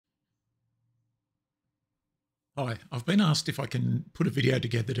Hi, I've been asked if I can put a video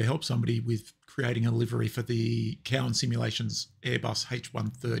together to help somebody with creating a livery for the Cowan Simulations Airbus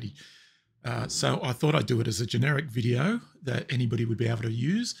H130. So I thought I'd do it as a generic video that anybody would be able to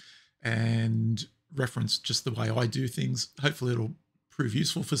use and reference just the way I do things. Hopefully it'll prove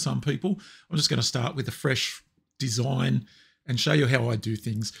useful for some people. I'm just going to start with a fresh design and show you how I do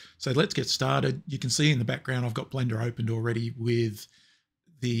things. So let's get started. You can see in the background I've got Blender opened already with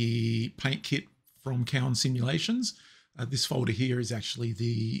the paint kit from Cowan Simulations. This folder here is actually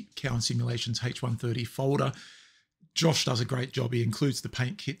the Cowan Simulations H130 folder. Josh does a great job. He includes the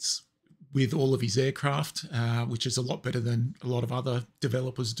paint kits with all of his aircraft, which is a lot better than a lot of other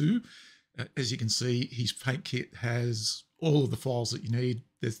developers do. As you can see, his paint kit has all of the files that you need.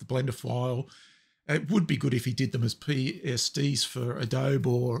 There's the Blender file. It would be good if he did them as PSDs for Adobe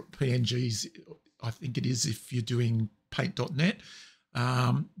or PNGs. I think it is if you're doing paint.net.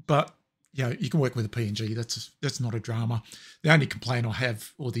 But you can work with a PNG. That's not a drama. The only complaint I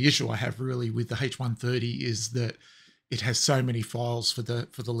have, or the issue I have really with the H130, is that it has so many files for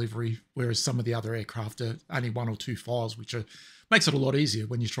the livery, whereas some of the other aircraft are only one or two files, which makes it a lot easier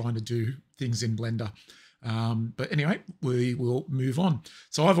when you're trying to do things in Blender. But anyway, we will move on.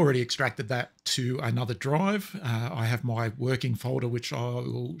 So I've already extracted that to another drive. I have my working folder, which I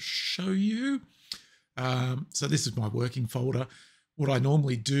will show you. So this is my working folder. What I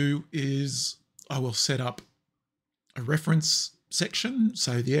normally do is I will set up a reference section.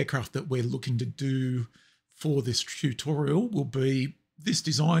 So the aircraft that we're looking to do for this tutorial will be this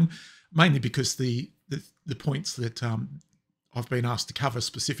design, mainly because the points that I've been asked to cover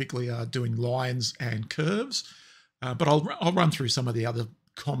specifically are doing lines and curves. But I'll run through some of the other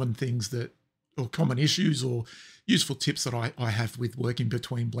common things or common issues or useful tips that I have with working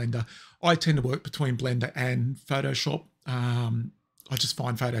between Blender. I tend to work between Blender and Photoshop. I just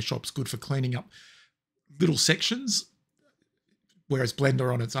find Photoshop's good for cleaning up little sections, whereas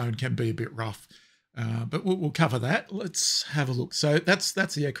Blender on its own can be a bit rough. But we'll cover that. Let's have a look. So that's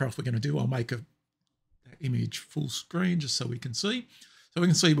the aircraft we're going to do. I'll make that image full screen just so we can see. So we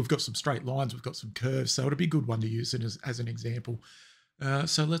can see we've got some straight lines, we've got some curves, so it'll be a good one to use as an example.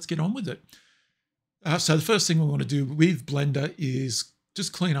 So let's get on with it. So the first thing we want to do with Blender is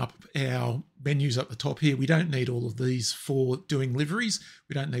just clean up our menus up the top here. We don't need all of these for doing liveries.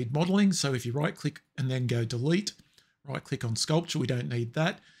 We don't need modeling. So if you right click and then go delete, right click on sculpture, we don't need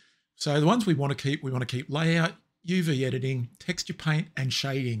that. So the ones we want to keep layout, UV editing, texture paint, and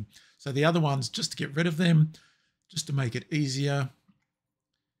shading. So the other ones, just to get rid of them, just to make it easier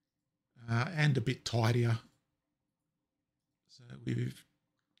and a bit tidier. So we've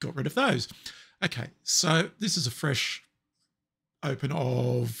got rid of those. Okay, so this is a fresh open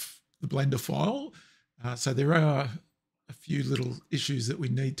of the Blender file. So there are a few little issues that we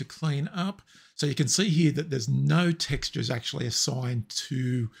need to clean up. So you can see here that there's no textures actually assigned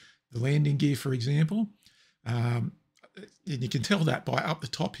to the landing gear, for example. And you can tell that by up the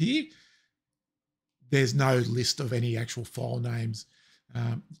top here, there's no list of any actual file names.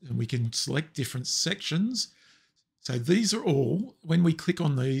 And we can select different sections. So these are all, when we click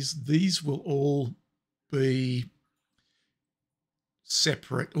on these will all be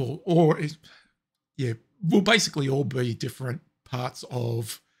separate will basically all be different parts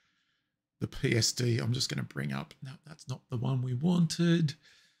of the PSD. I'm just going to bring up, no, that's not the one we wanted,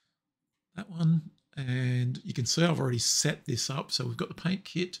 that one. And you can see I've already set this up. So we've got the paint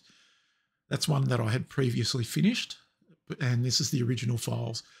kit. That's one that I had previously finished, and this is the original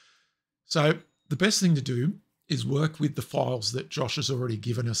files. So the best thing to do is work with the files that Josh has already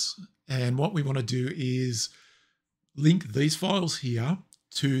given us. And what we want to do is link these files here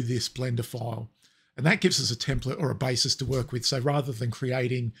to this Blender file. And that gives us a template or a basis to work with. So rather than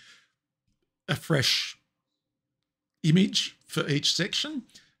creating a fresh image for each section,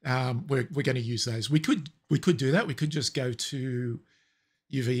 we're going to use those. We could do that. We could just go to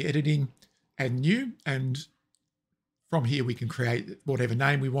UV editing and new, and from here we can create whatever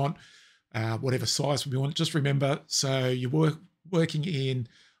name we want, whatever size we want. Just remember, so you're working in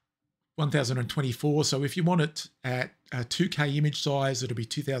 1024. So if you want it at a 2K image size, it'll be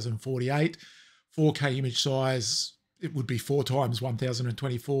 2048. 4K image size, it would be 4 times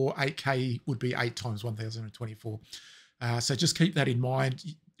 1024. 8K would be 8 times 1024. So just keep that in mind.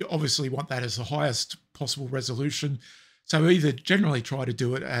 You obviously want that as the highest possible resolution. So either generally try to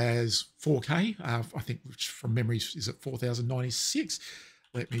do it as 4K. I think, which from memory is at 4096.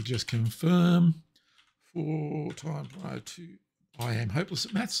 Let me just confirm. 4 times 102. I am hopeless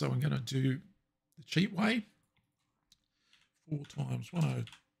at maths, so I'm going to do the cheap way. 4 times 10.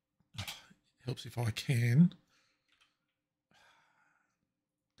 Helps if I can.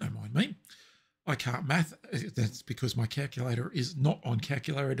 Don't mind me. I can't math. That's because my calculator is not on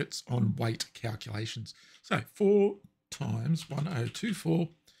calculator, it's on weight calculations. So 4 times 1024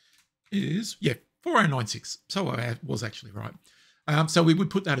 is, yeah, 4096. So I was actually right. So we would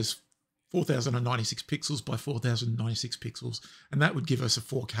put that as 4096 pixels by 4096 pixels, and that would give us a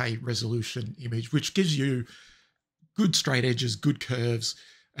 4K resolution image, which gives you good straight edges, good curves.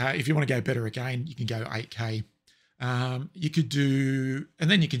 If you want to go better again, you can go 8K. You could do,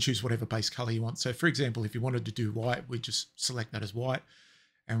 and then you can choose whatever base color you want. So for example, if you wanted to do white, we just select that as white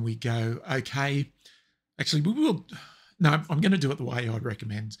and we go, okay. Actually, we will, no, I'm going to do it the way I'd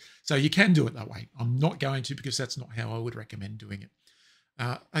recommend. So you can do it that way. I'm not going to, because that's not how I would recommend doing it.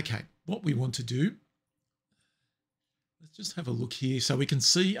 Okay, what we want to do, let's just have a look here. So we can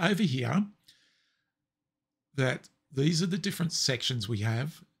see over here that these are the different sections we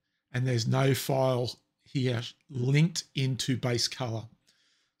have, and there's no file here linked into base color.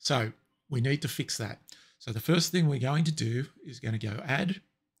 So we need to fix that. So the first thing we're going to do is going to go add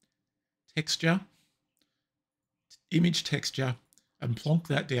texture, image texture, and plonk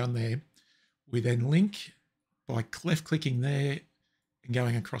that down there. We then link by left clicking there and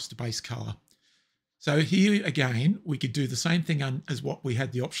going across to base color. So here again, we could do the same thing as what we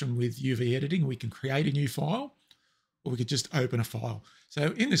had the option with UV editing. We can create a new file, or we could just open a file.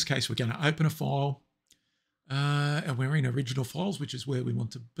 So in this case, we're going to open a file, and we're in original files, which is where we want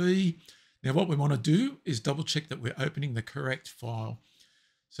to be. Now, what we want to do is double check that we're opening the correct file.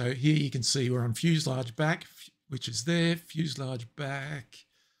 So here you can see we're on fuselage back, which is there, fuselage back.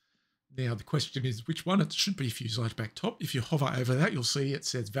 Now the question is which one? It should be fuselage back top. If you hover over that, you'll see it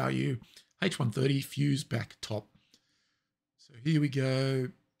says value H130 fuse back top. So here we go,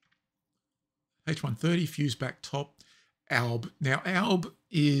 H130 fuse back top, alb. Now alb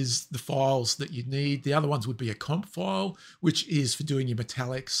is the files that you need. The other ones would be a comp file, which is for doing your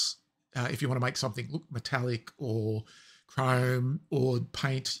metallics. If you want to make something look metallic or chrome or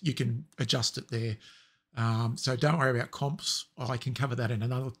paint, you can adjust it there. So don't worry about comps. I can cover that in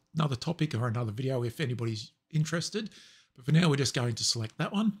another topic or another video if anybody's interested. But for now, we're just going to select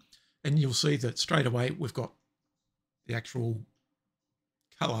that one. And you'll see that straight away, we've got the actual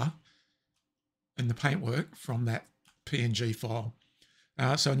color and the paintwork from that PNG file.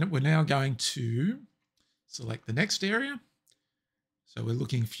 So we're now going to select the next area. So we're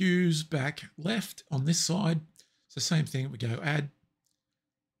looking fuse back left on this side. So same thing, we go add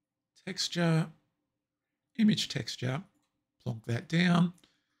texture, image texture, plonk that down,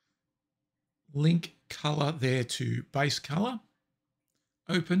 link color there to base color,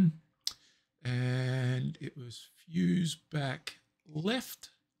 open, and it was fuse back left,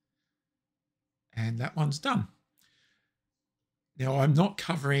 and that one's done. Now I'm not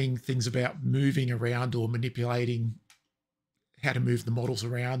covering things about moving around or manipulating how to move the models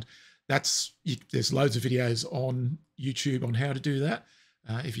around. There's loads of videos on YouTube on how to do that.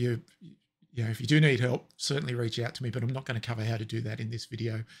 If you do need help, certainly reach out to me, but I'm not going to cover how to do that in this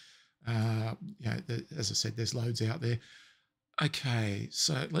video. As I said, there's loads out there. Okay,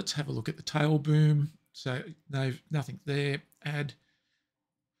 so let's have a look at the tail boom. So no, nothing there. Add.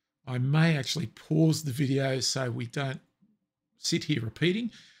 I may actually pause the video so we don't sit here repeating.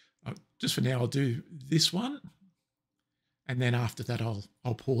 Just for now, I'll do this one. And then after that,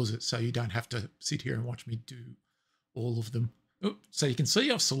 I'll pause it so you don't have to sit here and watch me do all of them. Oh, so you can see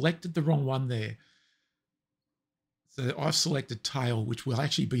I've selected the wrong one there. So I've selected tail, which will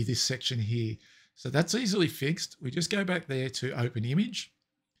actually be this section here. So that's easily fixed. We just go back there to open image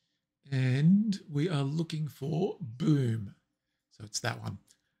and we are looking for boom. So it's that one.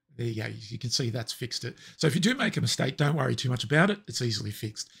 There you go. You can see that's fixed it. So if you do make a mistake, don't worry too much about it. It's easily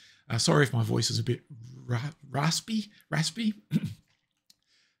fixed. Sorry if my voice is a bit raspy.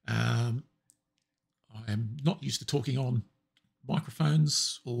 I am not used to talking on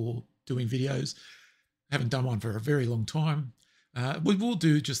microphones or doing videos. I haven't done one for a very long time. We will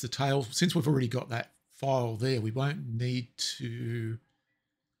do just the tail. Since we've already got that file there, we won't need to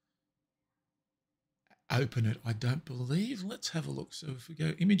open it, I don't believe. Let's have a look. So if we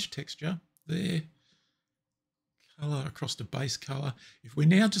go image texture there, color across to base color. If we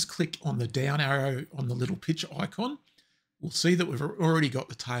now just click on the down arrow on the little picture icon, we'll see that we've already got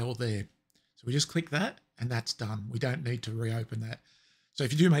the tail there. So we just click that and that's done. We don't need to reopen that. So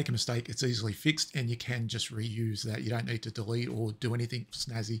if you do make a mistake, it's easily fixed and you can just reuse that. You don't need to delete or do anything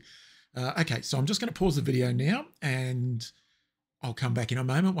snazzy. Okay, so I'm just going to pause the video now and I'll come back in a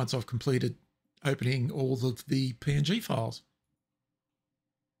moment once I've completed opening all of the PNG files.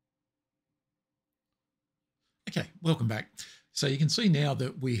 Okay, welcome back. So you can see now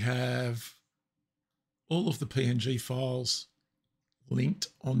that we have all of the PNG files linked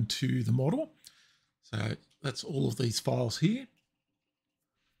onto the model. So that's all of these files here.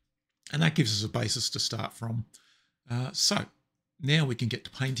 And that gives us a basis to start from. So now we can get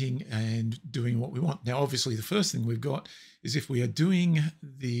to painting and doing what we want. Now, obviously, the first thing we've got is if we are doing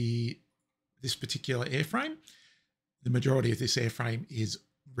this particular airframe, the majority of this airframe is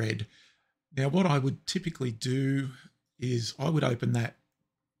red. Now, what I would typically do is I would open that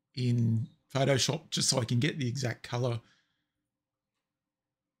in Photoshop just so I can get the exact color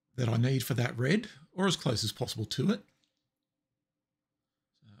that I need for that red, or as close as possible to it.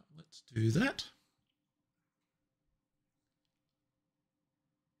 So let's do that.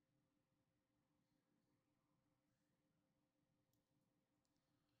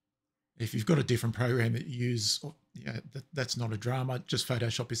 If you've got a different program that you use, that's not a drama. Just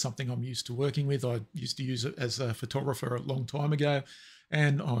Photoshop is something I'm used to working with. I used to use it as a photographer a long time ago,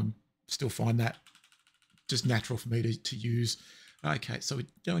 and I still find that just natural for me to use. Okay, so we're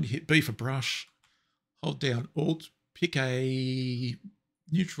going to hit B for brush, hold down Alt, pick a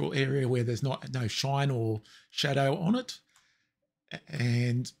neutral area where there's no shine or shadow on it,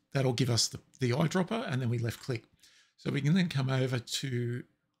 and that'll give us the eyedropper, and then we left click. So we can then come over to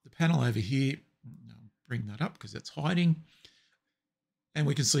the panel over here. I'll bring that up because it's hiding. And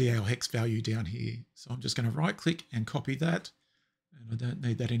we can see our hex value down here. So I'm just going to right click and copy that. And I don't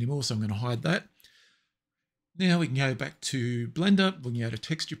need that anymore, so I'm going to hide that. Now we can go back to Blender. We can go to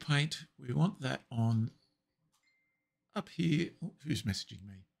Texture Paint. We want that on up here. Oh, who's messaging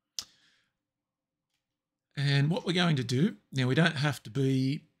me? And what we're going to do, now we don't have to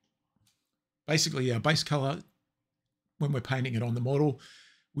be, basically our base color, when we're painting it on the model,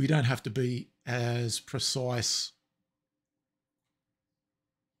 we don't have to be as precise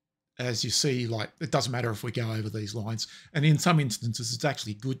as you see. Like, it doesn't matter if we go over these lines. And in some instances, it's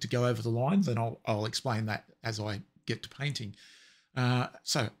actually good to go over the lines, and I'll explain that as I get to painting.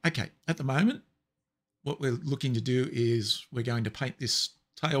 So, okay, at the moment, what we're looking to do is we're going to paint this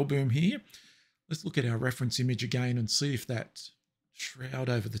tail boom here. Let's look at our reference image again and see if that shroud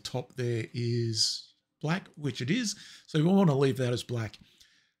over the top there is black, which it is. So we want to leave that as black.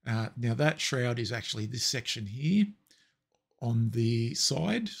 Now that shroud is actually this section here on the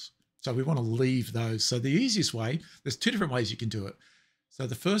side. So we want to leave those. So the easiest way, there's two different ways you can do it. So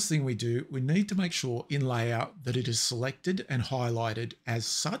the first thing we do, we need to make sure in layout that it is selected and highlighted as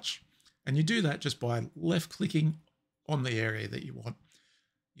such. And you do that just by left clicking on the area that you want.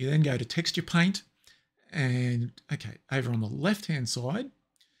 You then go to Texture Paint, and okay, over on the left hand side,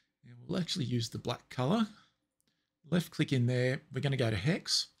 we'll actually use the black color. Left click in there, we're going to go to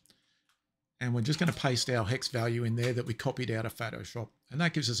Hex, and we're just going to paste our hex value in there that we copied out of Photoshop, and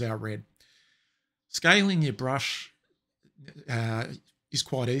that gives us our red. Scaling your brush is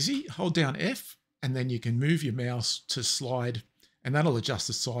quite easy. Hold down F, and then you can move your mouse to slide, and that'll adjust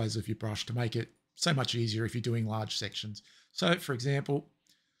the size of your brush to make it so much easier if you're doing large sections. So for example,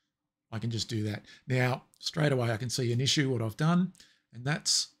 I can just do that. Now, straight away, I can see an issue, what I've done, and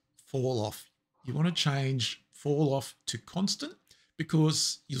that's fall off. You want to change fall off to constant,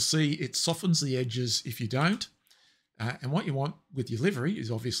 because you'll see it softens the edges if you don't. And what you want with your livery is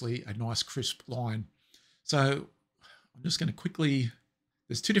obviously a nice crisp line. So I'm just going to quickly,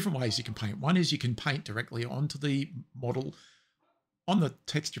 there's two different ways you can paint. One is you can paint directly onto the model on the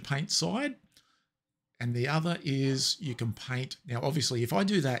texture paint side. And the other is you can paint. Now, obviously, if I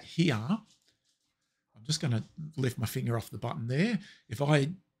do that here, I'm just going to lift my finger off the button there. If I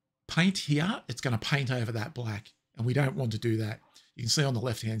paint here, it's going to paint over that black, and we don't want to do that. You can see on the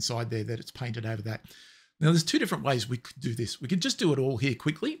left-hand side there that it's painted over that. Now, there's two different ways we could do this. We could just do it all here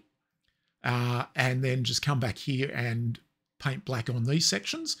quickly, and then just come back here and paint black on these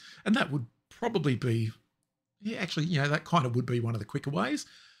sections. And that would probably be, yeah, actually, you know, that kind of would be one of the quicker ways.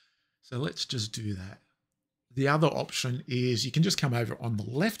 So let's just do that. The other option is you can just come over on the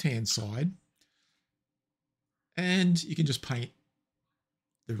left-hand side, and you can just paint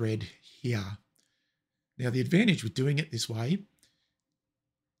the red here. Now, the advantage with doing it this way,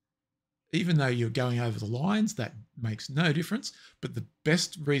 even though you're going over the lines, that makes no difference. But the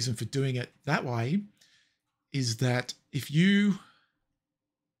best reason for doing it that way is that if you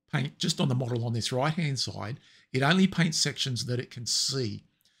paint just on the model on this right-hand side, it only paints sections that it can see.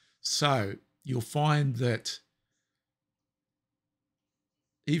 So you'll find that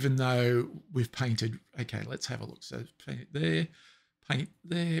even though we've painted, okay, let's have a look. So paint there,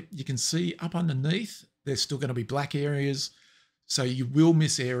 you can see up underneath, there's still going to be black areas. So you will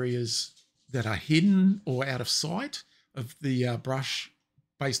miss areas that are hidden or out of sight of the brush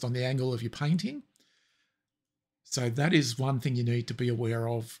based on the angle of your painting. So that is one thing you need to be aware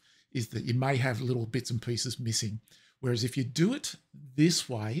of, is that you may have little bits and pieces missing. Whereas if you do it this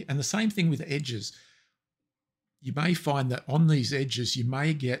way, and the same thing with edges, you may find that on these edges, you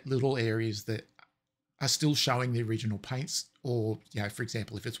may get little areas that are still showing the original paints, or, you know, for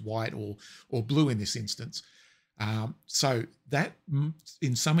example, if it's white or blue in this instance. So that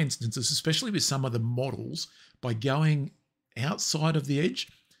in some instances, especially with some of the models, by going outside of the edge,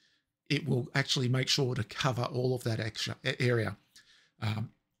 it will actually make sure to cover all of that extra area.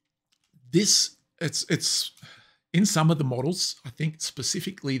 It's in some of the models, I think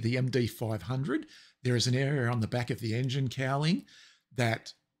specifically the MD500, there is an area on the back of the engine cowling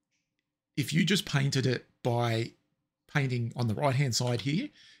that if you just painted it by painting on the right-hand side here,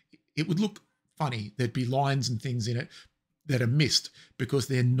 it would look funny. There'd be lines and things in it that are missed because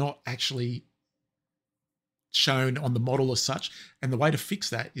they're not actually shown on the model as such. And the way to fix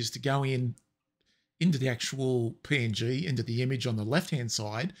that is to go into the actual PNG, into the image on the left-hand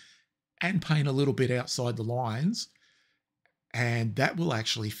side, and paint a little bit outside the lines, and that will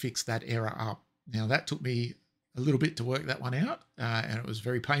actually fix that error up. Now, that took me a little bit to work that one out, and it was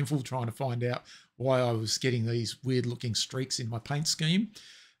very painful trying to find out why I was getting these weird-looking streaks in my paint scheme,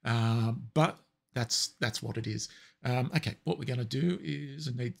 but that's what it is. Okay, what we're going to do is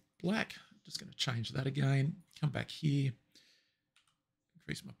I need black. I'm just going to change that again. Come back here.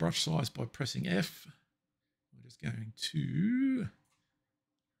 Increase my brush size by pressing F. We're just going to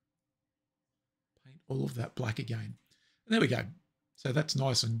paint all of that black again. And there we go. So that's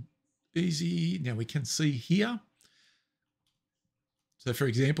nice and easy. Now we can see here. So for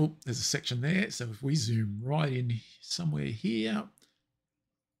example, there's a section there. So if we zoom right in somewhere here,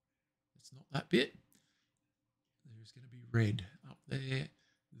 it's not that bit. There's going to be red up there,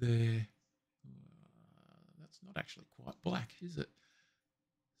 there. That's not actually quite black, is it?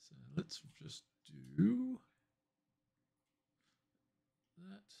 So let's just do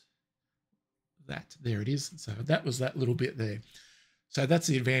that. There it is. So that was that little bit there. So that's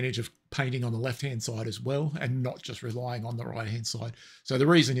the advantage of painting on the left-hand side as well, and not just relying on the right-hand side. So the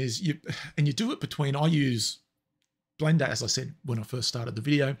reason is you do it between, I use Blender, as I said when I first started the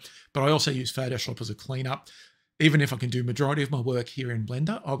video, but I also use Photoshop as a cleanup. Even if I can do majority of my work here in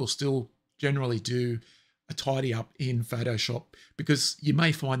Blender, I will still generally do a tidy up in Photoshop, because you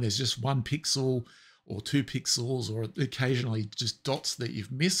may find there's just 1 pixel or 2 pixels or occasionally just dots that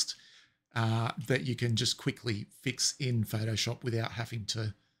you've missed, that you can just quickly fix in Photoshop without having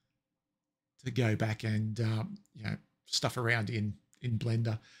to go back and you know, stuff around in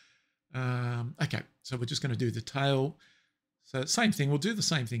Blender. Okay, so we're just going to do the tail. So same thing, we'll do the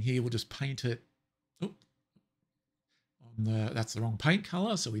same thing here. We'll just paint it. Oh, that's the wrong paint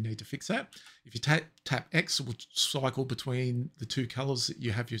color, so we need to fix that. If you tap X, it will cycle between the 2 colors that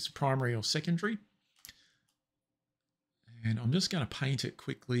you have, your primary or secondary. And I'm just going to paint it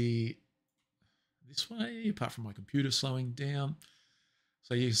quickly this way, apart from my computer slowing down.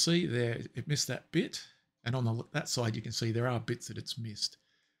 So you see there, it missed that bit. And on that side, you can see there are bits that it's missed.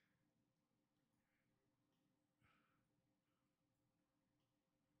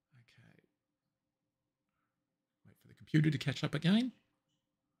 Okay. Wait for the computer to catch up again.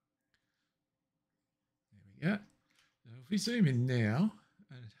 There we go. Now if we zoom in now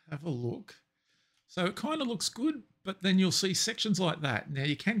and have a look. So it kind of looks good, but then you'll see sections like that. Now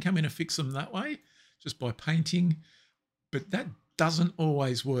you can come in and fix them that way, just by painting, but that doesn't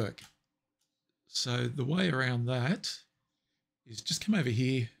always work. So the way around that is just come over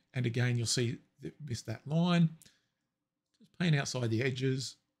here, and again, you'll see that missed that line. Just paint outside the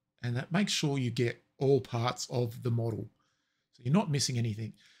edges, and that makes sure you get all parts of the model. So you're not missing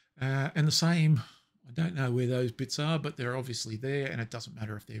anything. And the same, I don't know where those bits are, but they're obviously there, and it doesn't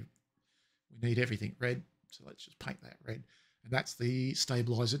matter if we need everything red. So let's just paint that red. And that's the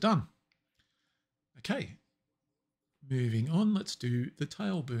stabilizer done. Okay, moving on, let's do the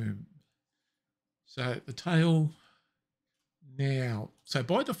tail boom. So the tail now, so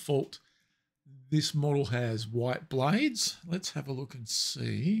by default, this model has white blades. Let's have a look and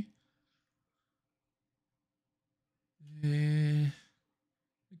see. It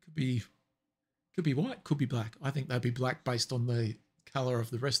could be white, could be black. I think they'd be black based on the color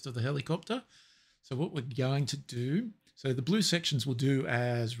of the rest of the helicopter. So what we're going to do, so the blue sections we'll do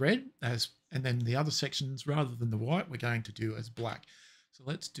as red, and then the other sections, rather than the white, we're going to do as black. So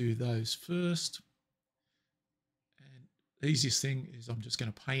let's do those first. And the easiest thing is I'm just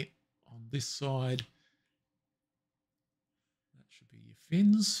going to paint on this side. That should be your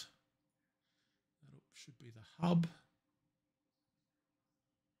fins. That should be the hub.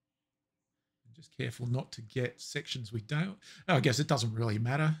 Just careful not to get sections we don't. I guess it doesn't really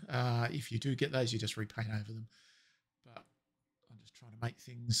matter. If you do get those, you just repaint over them. But I'm just trying to make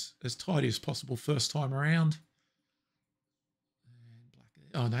things as tidy as possible first time around. And black.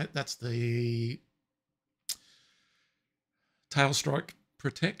 Oh no, that's the tail strike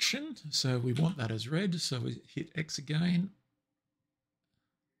protection. So we want that as red. So we hit X again.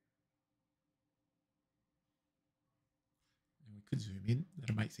 And we could zoom in.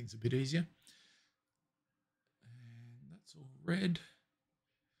 That'll make things a bit easier. And that's all red.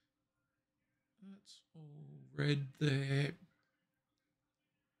 That's all red there.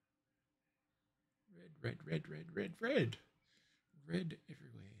 Red, red, red, red, red. Red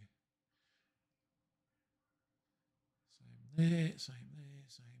everywhere. Same there, same there,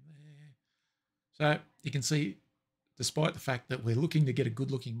 same there. So you can see, despite the fact that we're looking to get a good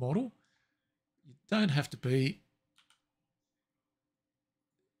looking model, you don't have to be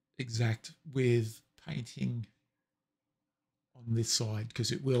exact with painting on this side,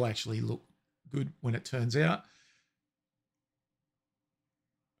 because it will actually look good when it turns out.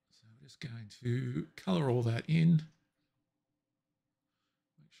 So I'm just going to color all that in.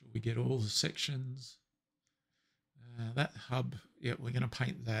 Make sure we get all the sections. That hub, yeah, we're going to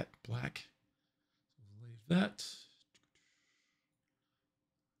paint that black. So we'll leave that.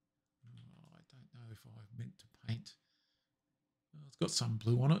 Oh, I don't know if I meant to paint. Oh, it's got some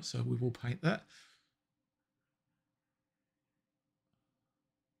blue on it, so we will paint that.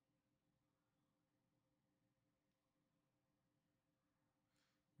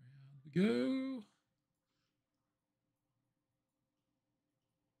 Round we go.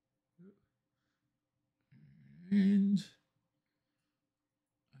 And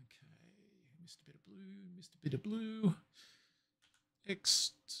okay, missed a bit of blue, missed a bit of blue.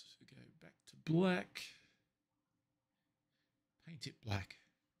 X, go back to black. Paint it black.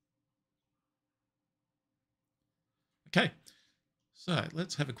 Okay, so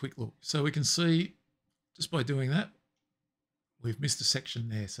let's have a quick look. So we can see, just by doing that, we've missed a section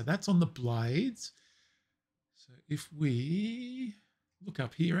there. So that's on the blades. So if we look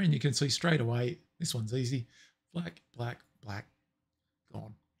up here, and you can see straight away, this one's easy. Black, black, black,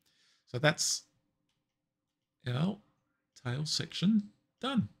 gone. So that's our tail section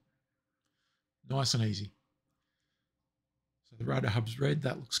done. Nice and easy. So the rotor hub's red,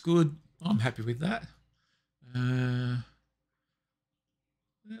 that looks good. I'm happy with that.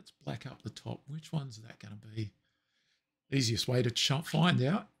 Let's black up the top. Which one's that going to be? Easiest way to find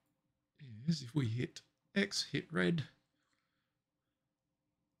out is if we hit X, hit red,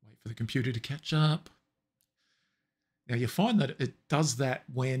 wait for the computer to catch up. Now you find that it does that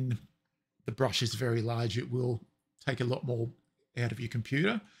when the brush is very large. It will take a lot more out of your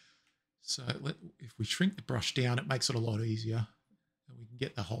computer. So if we shrink the brush down, it makes it a lot easier, and we can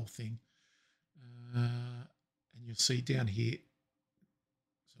get the whole thing. And you'll see down here,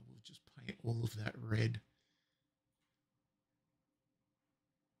 so we'll just paint all of that red.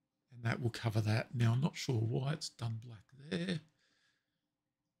 And that will cover that. Now, I'm not sure why it's done black there.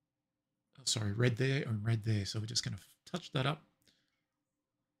 Oh, sorry, red there and red there. So we're just going to touch that up.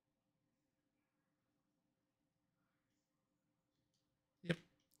 Yep.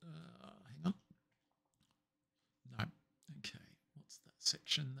 Hang on. No. Okay. What's that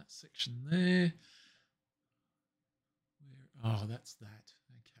section? That section there. Oh, that's that.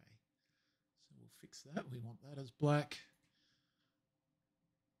 Okay. So we'll fix that. We want that as black.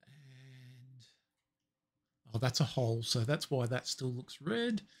 And oh, that's a hole. So that's why that still looks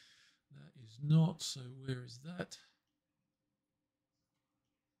red. That is not. So where is that?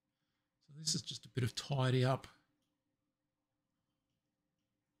 So this is just a bit of tidy up.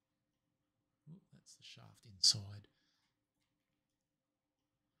 Oh, that's the shaft inside.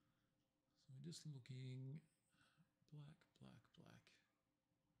 So we're just looking black, black, black.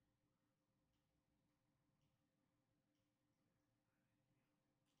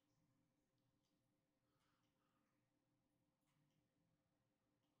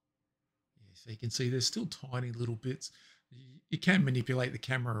 Yeah, so you can see there's still tiny little bits. You can manipulate the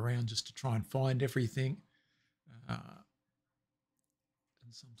camera around just to try and find everything. And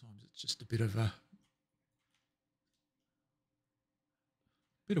sometimes it's just a bit of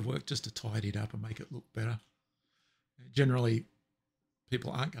work just to tidy it up and make it look better. Generally,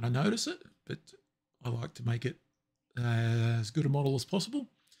 people aren't going to notice it, but I like to make it as good a model as possible.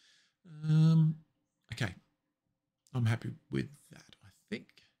 Okay, I'm happy with that, I think.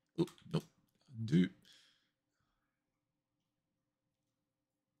 Oh, nope, undo.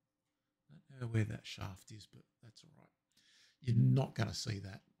 I don't know where that shaft is, but that's all right. You're not going to see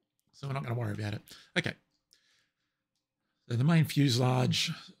that, so we're not going to worry about it. Okay, so the main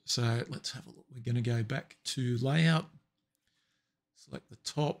fuselage. So let's have a look. We're going to go back to layout, select the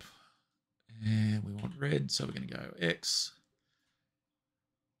top, and we want red, so we're going to go X.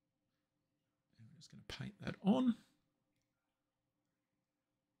 And we're just going to paint that on.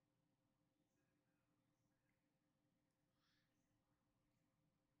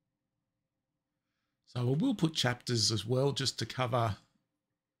 So I will put chapters as well just to cover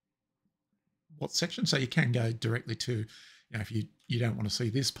what section. So you can go directly to, you know, if you don't want to see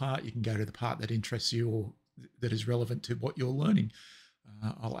this part, you can go to the part that interests you or that is relevant to what you're learning.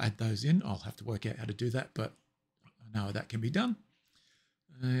 I'll add those in. I'll have to work out how to do that, but I know that can be done.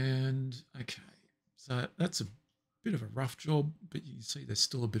 And okay, so that's a bit of a rough job, but you can see there's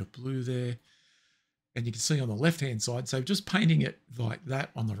still a bit of blue there. And you can see on the left-hand side, so just painting it like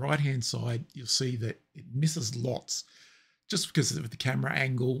that on the right-hand side, you'll see that it misses lots just because of the camera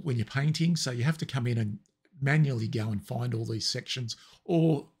angle when you're painting. So you have to come in and manually go and find all these sections.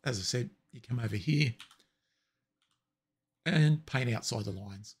 Or, as I said, you come over here and paint outside the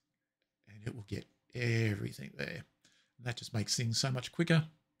lines and it will get everything there. And that just makes things so much quicker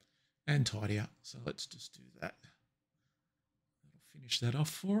and tidier. So let's just do that. That'll finish that off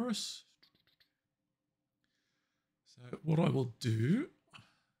for us. So what I will do,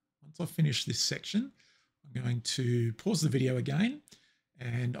 once I finish this section, I'm going to pause the video again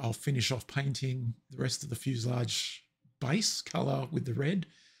and I'll finish off painting the rest of the fuselage base color with the red.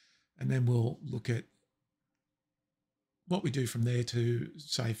 And then we'll look at what we do from there to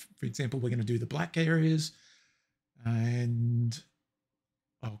say, for example, we're going to do the black areas and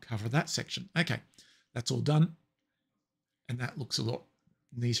I'll cover that section. Okay, that's all done. And that looks a lot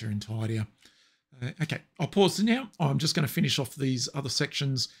neater and tidier. Okay, I'll pause it now. I'm just going to finish off these other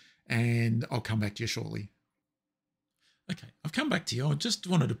sections and I'll come back to you shortly. Okay, I've come back to you. I just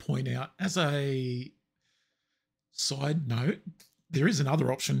wanted to point out as a side note, there is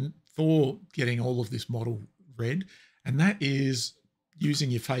another option for getting all of this model red, and that is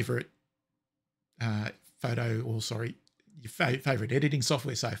using your favorite your favorite editing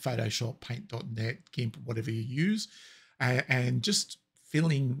software, say Photoshop, Paint.net, GIMP, whatever you use, and just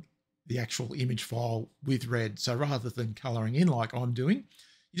filling the actual image file with red. So rather than coloring in like I'm doing,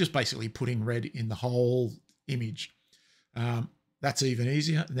 you're just basically putting red in the whole image. That's even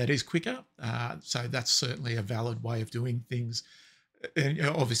easier. That is quicker. So that's certainly a valid way of doing things. And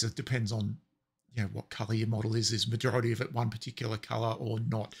obviously it depends on, you know, what color your model is majority of it one particular color or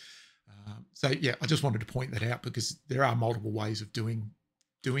not. So yeah, I just wanted to point that out because there are multiple ways of doing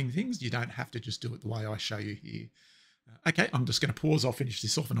things. You don't have to just do it the way I show you here. Okay, I'm just going to pause. I'll finish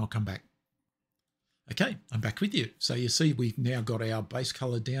this off and I'll come back. Okay, I'm back with you. So you see we've now got our base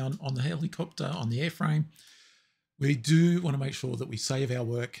color down on the helicopter, on the airframe. We do want to make sure that we save our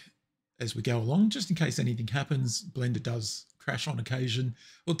work as we go along, just in case anything happens. Blender does crash on occasion.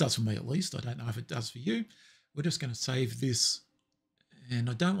 Well, it does for me at least. I don't know if it does for you. We're just going to save this. And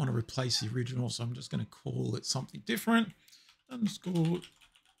I don't want to replace the original, so I'm just going to call it something different. Underscore,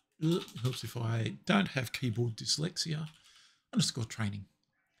 helps if I don't have keyboard dyslexia. Underscore training.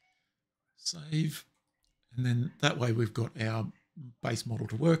 Save. And then that way we've got our base model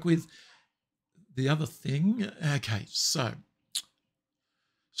to work with. The other thing, okay, so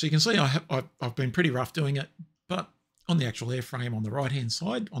you can see I've been pretty rough doing it, but on the actual airframe on the right-hand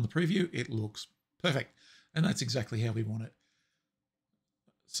side, on the preview, it looks perfect. And that's exactly how we want it.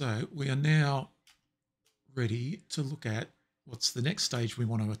 So we are now ready to look at what's the next stage we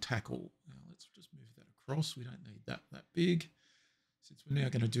want to tackle. Now let's just move that across. We don't need that big. Since we're now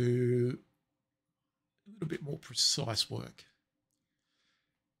going to do a little bit more precise work.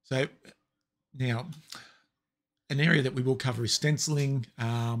 So now an area that we will cover is stenciling,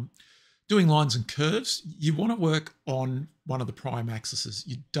 doing lines and curves. You want to work on one of the prime axes.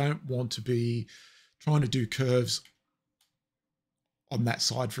 You don't want to be trying to do curves on that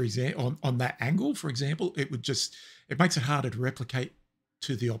side, for example, on that angle, for example. It makes it harder to replicate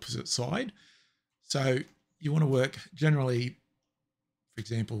to the opposite side. So you want to work generally, for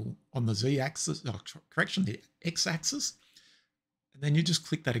example, on the Z-axis, the X-axis, and then you just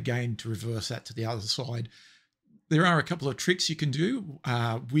click that again to reverse that to the other side. There are a couple of tricks you can do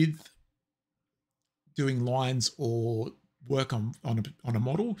with doing lines or work on a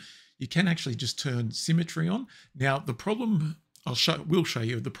model. You can actually just turn symmetry on. Now, the problem, we'll show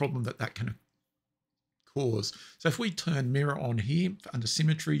you the problem that can cause. So if we turn mirror on here under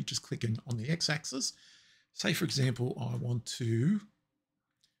symmetry, just clicking on the X-axis, say, for example, I want to,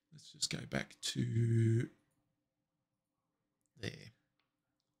 let's just go back to there.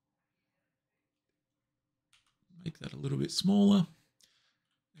 Make that a little bit smaller.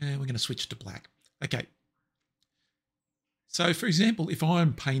 And we're going to switch to black. Okay. So for example, if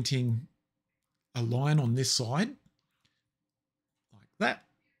I'm painting a line on this side, like that,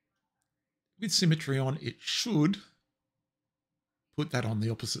 with symmetry on, it should put that on the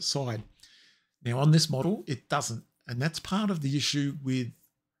opposite side. Now on this model, it doesn't. And that's part of the issue with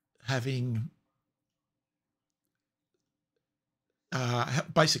having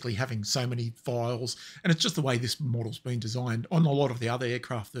basically having so many files, and it's just the way this model's been designed. On a lot of the other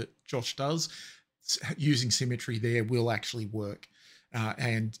aircraft that Josh does, using symmetry there will actually work.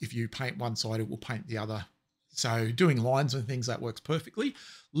 And if you paint one side, it will paint the other. So doing lines and things, that works perfectly.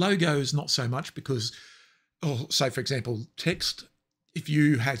 Logos, not so much, because, so for example, text, if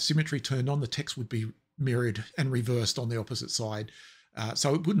you had symmetry turned on, the text would be mirrored and reversed on the opposite side.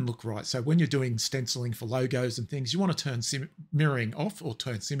 So it wouldn't look right. So when you're doing stenciling for logos and things, you want to turn mirroring off or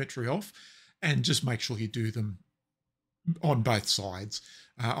turn symmetry off, and just make sure you do them on both sides.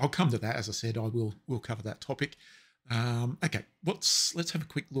 I'll come to that. As I said, we'll cover that topic. Okay, let's have a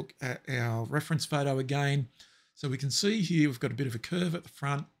quick look at our reference photo again. So we can see here we've got a bit of a curve at the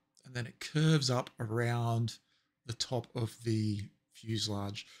front, and then it curves up around the top of the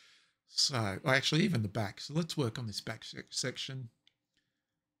fuselage. So actually even the back. So let's work on this back section.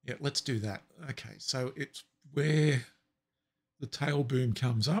 Yeah, let's do that. Okay, so it's where the tail boom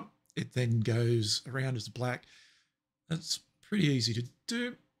comes up. It then goes around as black. That's pretty easy to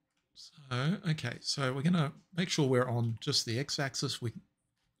do. So, okay, so we're going to make sure we're on just the x-axis. We're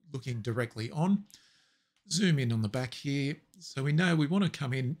looking directly on. Zoom in on the back here. So we know we want to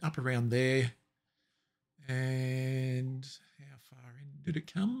come in up around there. And how far in did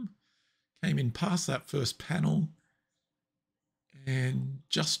it come? Came in past that first panel and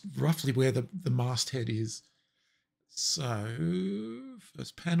just roughly where the masthead is. So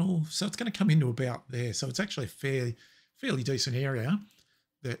first panel, so it's going to come into about there. So it's actually a fairly decent area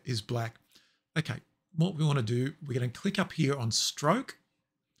that is black. Okay, what we want to do, we're going to click up here on stroke,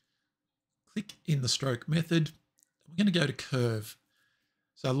 click in the stroke method. We're going to go to curve.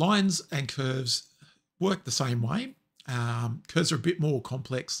 So lines and curves work the same way. Curves are a bit more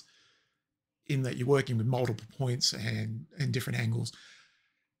complex in that you're working with multiple points and different angles.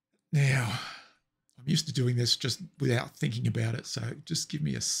 Now, I'm used to doing this just without thinking about it. So just give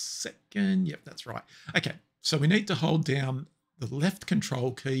me a second. Yep, that's right. Okay, so we need to hold down the left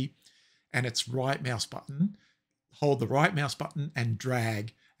control key and its right mouse button. Hold the right mouse button and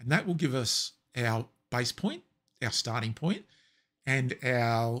drag, and that will give us our base point, our starting point, and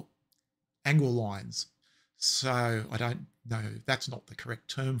our angle lines. So I don't know, that's not the correct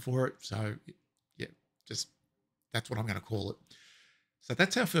term for it. So yeah, just that's what I'm going to call it. So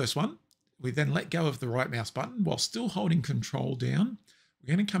that's our first one. We then let go of the right mouse button while still holding control down.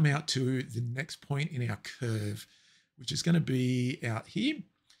 We're going to come out to the next point in our curve, which is going to be out here.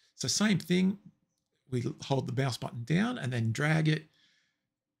 So same thing, we hold the mouse button down and then drag it.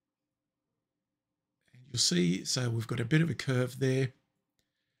 And you'll see, so we've got a bit of a curve there.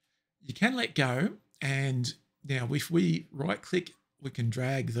 You can let go, and now if we right click, we can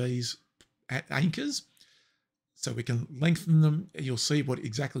drag these at anchors. So we can lengthen them. You'll see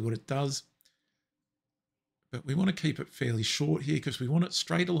exactly what it does. But we want to keep it fairly short here because we want it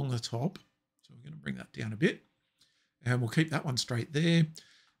straight along the top. So we're going to bring that down a bit. And we'll keep that one straight there.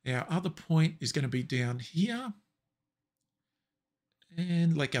 Our other point is going to be down here.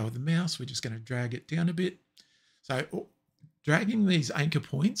 And let go of the mouse. We're just going to drag it down a bit. So dragging these anchor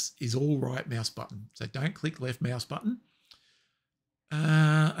points is all right mouse button. So don't click left mouse button.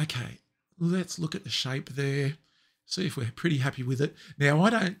 Okay, let's look at the shape there. See if we're pretty happy with it. Now, I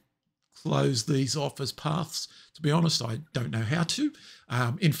don't close these off as paths. To be honest, I don't know how to.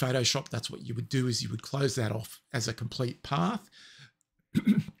 In Photoshop, that's what you would do, is you would close that off as a complete path.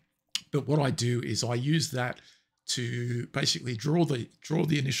 But what I do is I use that to basically draw the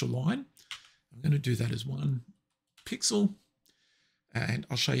initial line. I'm going to do that as 1 pixel, and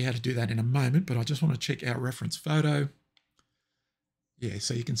I'll show you how to do that in a moment, but I just want to check our reference photo. Yeah,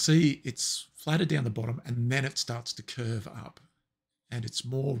 so you can see it's flatter down the bottom and then it starts to curve up and it's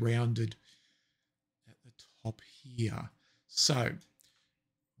more rounded at the top here. So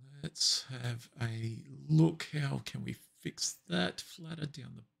let's have a look. How can we fix that? Flatter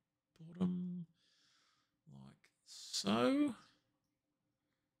down the bottom like so.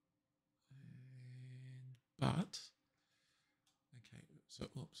 But, okay, so,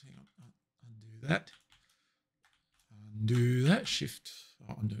 oops, hang on, undo that. Undo that, shift,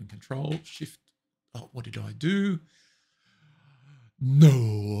 I'm doing control, shift, what did I do?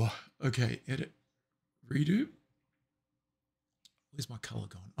 No. Okay, edit, redo. Where's my color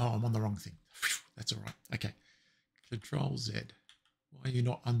gone? Oh, I'm on the wrong thing. That's all right. Okay, control Z. Why are you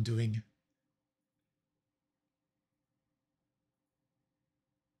not undoing?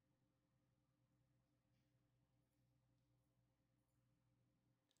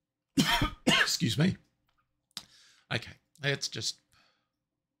 Excuse me. Okay, let's just,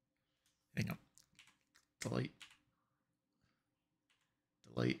 hang on, delete,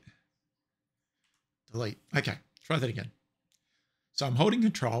 delete, delete. Okay, try that again. So I'm holding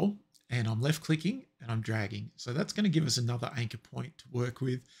control and I'm left clicking and I'm dragging. So that's going to give us another anchor point to work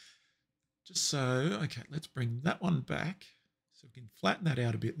with. Just so, okay, let's bring that one back. So we can flatten that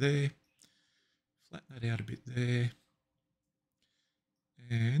out a bit there. Flatten that out a bit there.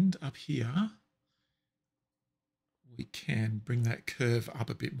 And up here, we can bring that curve up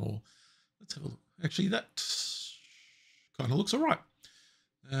a bit more. Let's have a look. Actually, that kind of looks all right.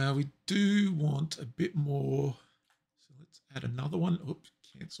 We do want a bit more. So let's add another one. Oops,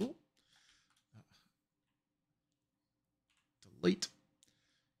 cancel. Delete.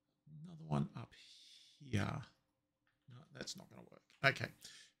 Another one up here. No, that's not going to work. Okay,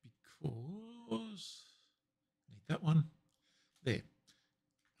 because I need that one. There.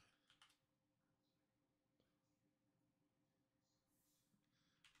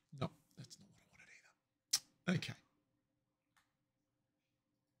 No, that's not what I wanted either. Okay.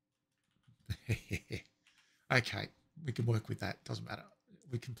 Okay, we can work with that. Doesn't matter.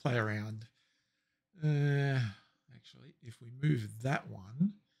 We can play around. Actually, if we move that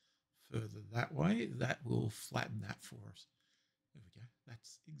one further that way, that will flatten that for us. There we go.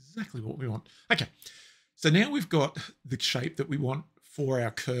 That's exactly what we want. Okay, so now we've got the shape that we want for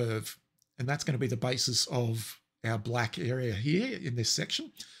our curve, and that's going to be the basis of our black area here in this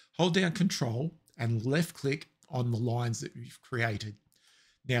section. Hold down Control and left click on the lines that you've created.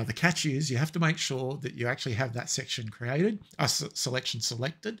 Now, the catch is you have to make sure that you actually have that section created, selection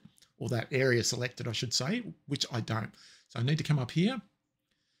selected, or that area selected, I should say, which I don't. So I need to come up here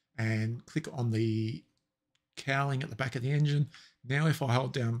and click on the cowling at the back of the engine. Now, if I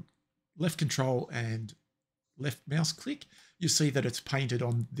hold down left control and left mouse click, you see that it's painted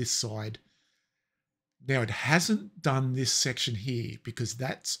on this side. Now, it hasn't done this section here because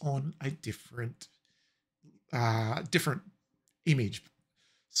that's on a different image.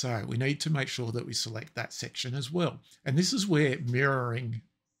 So we need to make sure that we select that section as well. And this is where mirroring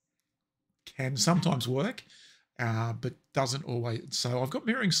can sometimes work, but doesn't always. So I've got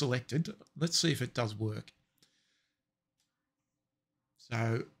mirroring selected. Let's see if it does work. So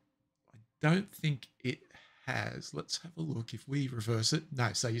I don't think it has. Let's have a look if we reverse it.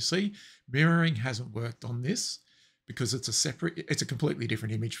 No, so you see mirroring hasn't worked on this because it's a completely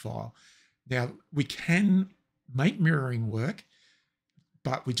different image file. Now we can make mirroring work,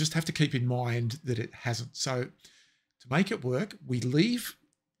 but we just have to keep in mind that it hasn't. So to make it work, we leave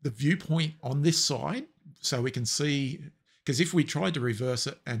the viewpoint on this side so we can see, because if we tried to reverse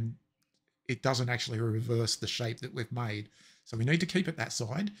it and it doesn't actually reverse the shape that we've made. So we need to keep it that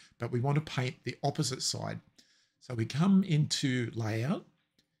side, but we want to paint the opposite side. So we come into Layout,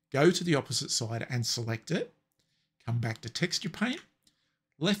 go to the opposite side and select it, come back to Texture Paint,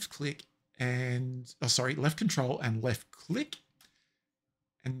 left click and, left control and left click.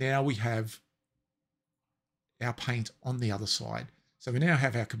 And now we have our paint on the other side. So we now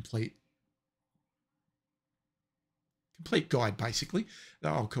have our complete guide, basically.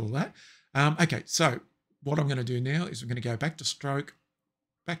 I'll call that. Okay, so what I'm going to do now is we're going to go back to stroke,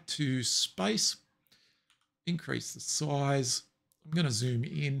 back to space, increase the size. I'm going to zoom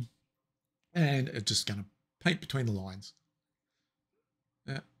in and it's just going to paint between the lines.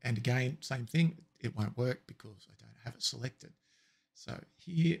 And again, same thing. It won't work because I don't have it selected. So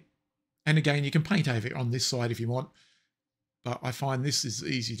here, and again, you can paint over on this side if you want, but I find this is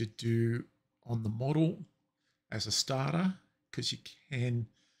easy to do on the model as a starter because you can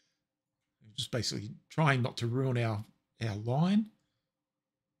just basically trying not to ruin our line.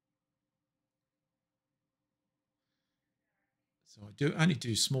 So I only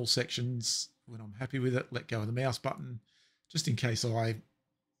do small sections when I'm happy with it. Let go of the mouse button, just in case I,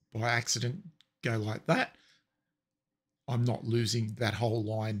 by accident, go like that. I'm not losing that whole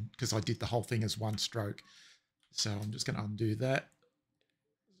line because I did the whole thing as one stroke. So I'm just going to undo that.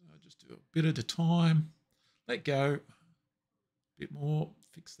 So just do a bit at a time. Let go. A bit more.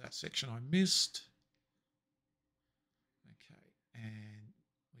 Fix that section I missed. Okay. And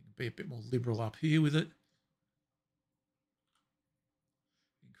we can be a bit more liberal up here with it.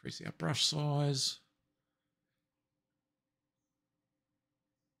 Increase our brush size.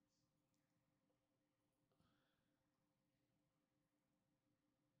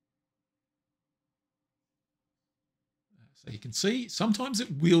 So you can see sometimes it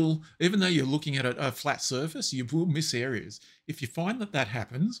will, even though you're looking at a flat surface, you will miss areas. If you find that that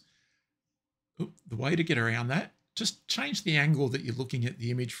happens, the way to get around that, just change the angle that you're looking at the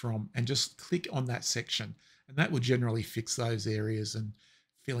image from and just click on that section. And that will generally fix those areas and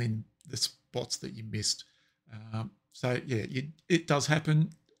fill in the spots that you missed. So yeah, it does happen.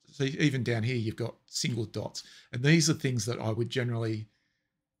 So even down here, you've got single dots. And these are things that I would generally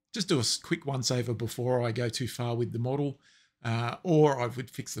just do a quick once over before I go too far with the model. or I would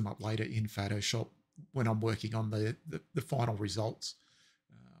fix them up later in Photoshop when I'm working on the final results.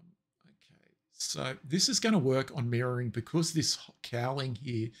 Okay, so this is going to work on mirroring because this cowling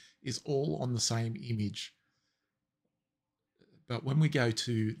here is all on the same image. But when we go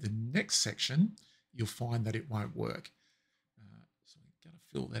to the next section, you'll find that it won't work. So we're going to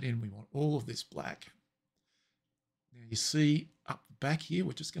fill that in. We want all of this black. Now you see up the back here,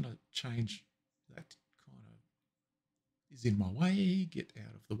 we're just going to change that kind of is in my way. Get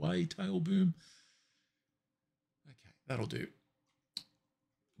out of the way, tail boom. Okay, that'll do.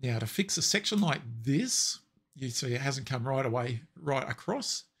 Now to fix a section like this, you see it hasn't come right away, right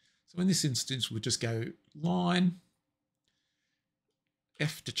across. So in this instance, we'll just go line,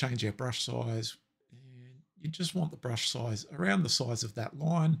 F to change our brush size. And you just want the brush size around the size of that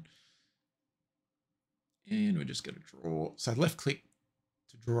line. And we're just going to draw. So left click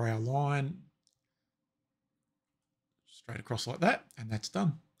to draw our line straight across like that. And that's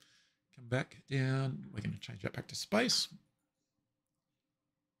done. Come back down. We're going to change that back to space.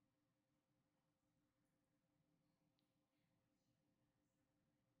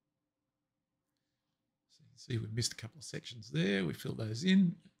 So you can see we missed a couple of sections there. We fill those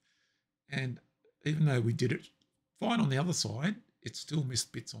in. And even though we did it fine on the other side, it still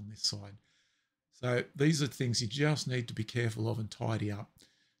missed bits on this side. So these are things you just need to be careful of and tidy up.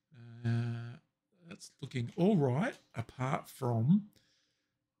 That's looking all right, apart from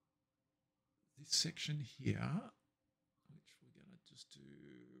this section here, which we're going to just do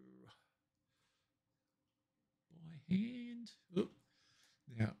by hand. Oop.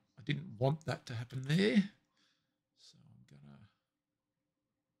 Now, I didn't want that to happen there, so I'm going to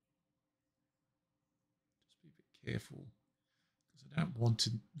just be a bit careful because I don't want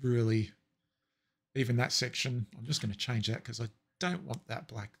to really, even that section, I'm just going to change that because I don't want that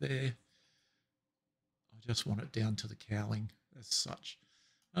black there. I just want it down to the cowling as such.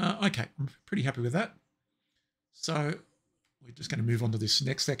 Okay, I'm pretty happy with that. So we're just going to move on to this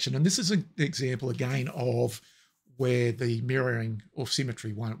next section. And this is an example again of where the mirroring or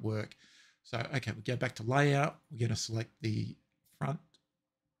symmetry won't work. So, okay, we go back to layout. We're going to select the front,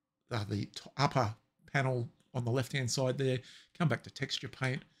 the upper panel on the left-hand side there. Come back to texture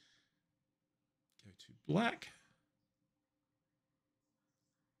paint. Go to black.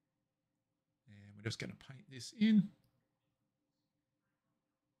 And we're just going to paint this in.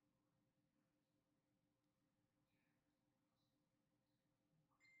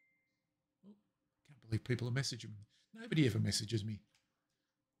 Oh, can't believe people are messaging me. Nobody ever messages me.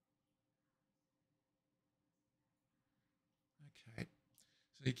 Okay,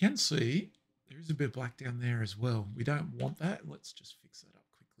 so you can see there is a bit of black down there as well. We don't want that. Let's just fix that up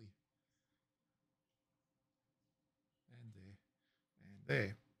quickly. And there, and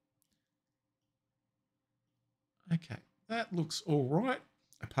there. Okay, that looks all right.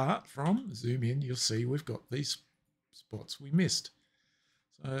 Apart from, zoom in, you'll see we've got these spots we missed.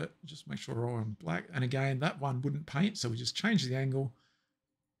 So just make sure we're all on black. And again, that one wouldn't paint, so we just change the angle,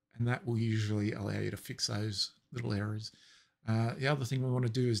 and that will usually allow you to fix those little errors. The other thing we want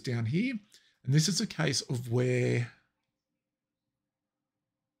to do is down here, and this is a case of where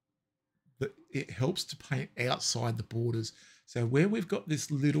it helps to paint outside the borders. So where we've got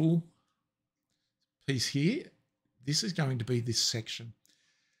this little piece here, this is going to be this section.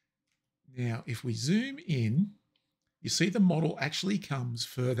 Now, if we zoom in, you see the model actually comes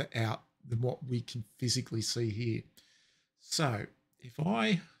further out than what we can physically see here. So if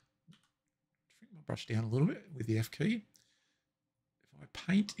I shrink my brush down a little bit with the F key, if I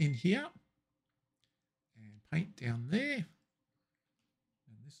paint in here and paint down there,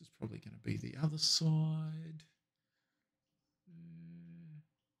 and this is probably going to be the other side.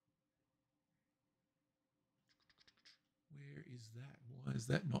 Where is that? Why is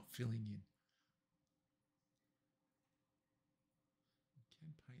that not filling in? We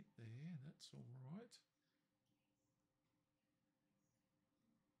can paint there, that's all right.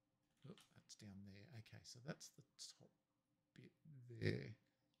 Oh, that's down there. Okay, so that's the top bit there.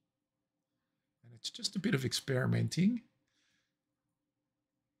 And it's just a bit of experimenting.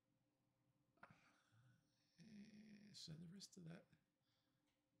 So the rest of that.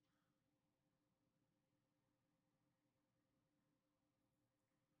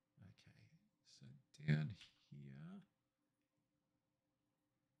 Okay, so down here.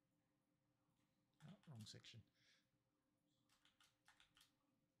 Oh, wrong section.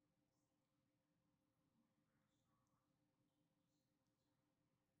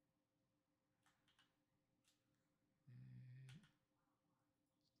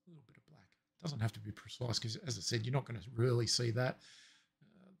 A little bit of black. Doesn't have to be precise because, as I said, you're not going to really see that.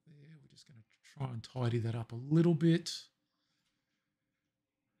 There, we're just going to try and tidy that up a little bit.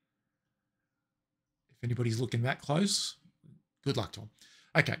 If anybody's looking that close, good luck to them.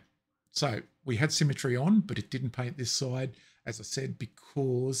 Okay, so we had symmetry on, but it didn't paint this side, as I said,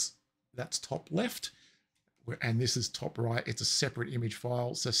 because that's top left, and this is top right. It's a separate image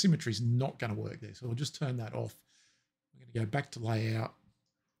file, so symmetry is not going to work there. So we'll just turn that off. We're going to go back to layout,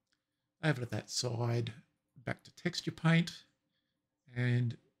 over to that side, back to texture paint,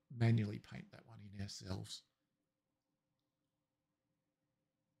 and manually paint that one in ourselves.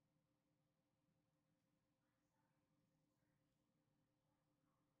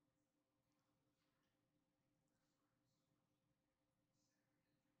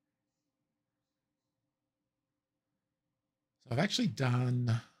 So I've actually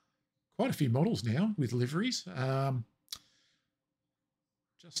done quite a few models now with liveries.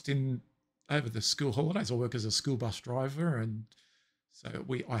 Just in over the school holidays, I work as a school bus driver, and so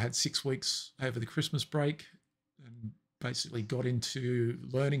I had 6 weeks over the Christmas break and basically got into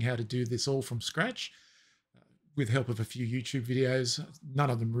learning how to do this all from scratch with help of a few YouTube videos. None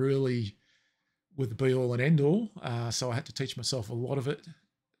of them really were the be all and end all. So I had to teach myself a lot of it,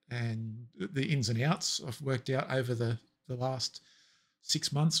 and the ins and outs I've worked out over the last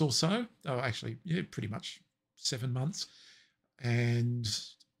 6 months or so. Oh, actually, yeah, pretty much 7 months. And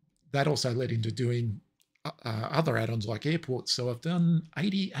that also led into doing other add-ons like airports. So I've done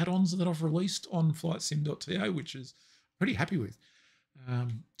 80 add-ons that I've released on flightsim.to, which is pretty happy with.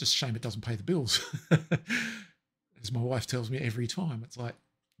 Just a shame it doesn't pay the bills. As my wife tells me every time, it's like,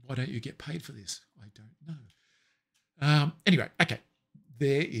 why don't you get paid for this? I don't know. Anyway, okay,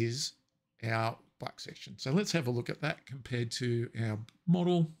 there is our black section. So let's have a look at that compared to our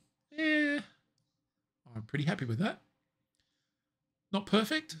model. Yeah, I'm pretty happy with that. Not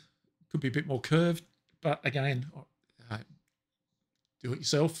perfect, could be a bit more curved, but again, do it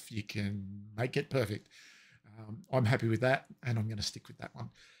yourself. You can make it perfect. I'm happy with that, and I'm going to stick with that one.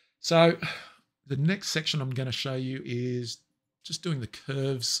 So the next section I'm going to show you is just doing the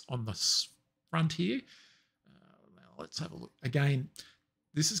curves on the front here. Now let's have a look. Again,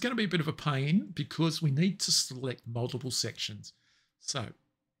 this is going to be a bit of a pain because we need to select multiple sections. So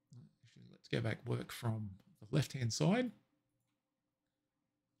let's go back, work from the left-hand side.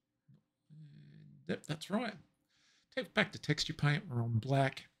 Yep, that's right. Take back to texture paint. We're on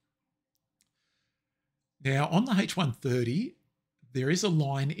black. Now on the H130, there is a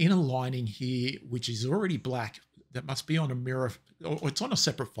line, inner lining here, which is already black. That must be on a mirror, or it's on a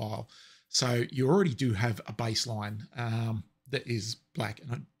separate file. So you already do have a baseline that is black.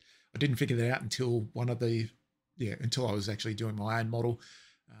 And I didn't figure that out until until I was actually doing my own model.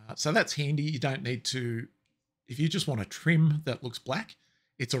 So that's handy. You don't need to, if you just want a trim that looks black,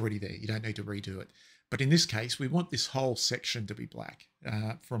 it's already there. You don't need to redo it. But in this case, we want this whole section to be black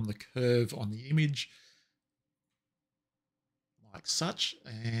from the curve on the image, like such.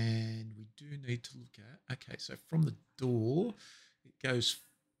 And we do need to look at, okay, so from the door, it goes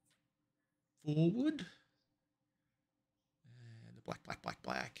forward. And the black, black, black,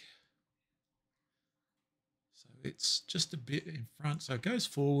 black. So it's just a bit in front. So it goes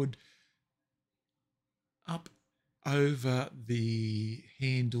forward, up over the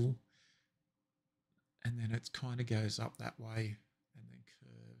handle, and then it kind of goes up that way and then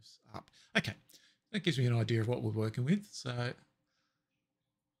curves up. Okay, that gives me an idea of what we're working with. So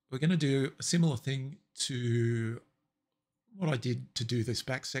we're going to do a similar thing to what I did to do this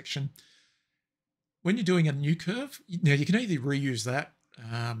back section. When you're doing a new curve, now you can either reuse that.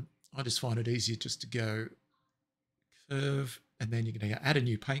 I just find it easier just to go curve, and then you're going to add a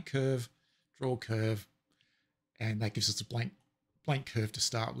new paint curve, draw curve, and that gives us a blank curve to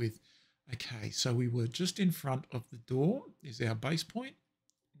start with. Okay, so we were just in front of the door is our base point.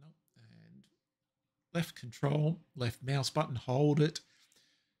 And left control, left mouse button, hold it.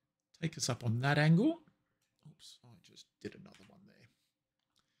 Take us up on that angle. Oops, I just did another one there.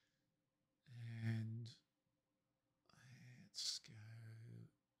 And let's go there.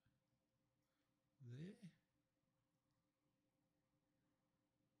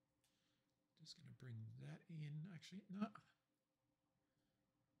 Just going to bring that in. Actually, no.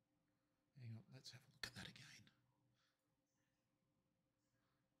 Hang on, let's have a look at that again.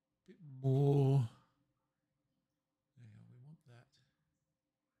 A bit more. Yeah, we want that.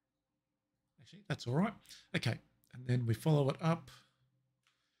 Actually, that's all right. Okay, and then we follow it up.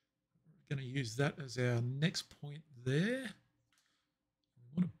 We're going to use that as our next point there. We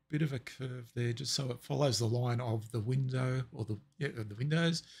want a bit of a curve there, just so it follows the line of the window or the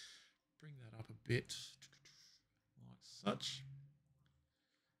windows. Bring that up a bit, like such.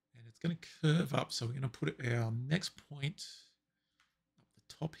 And it's going to curve up, so we're going to put our next point up the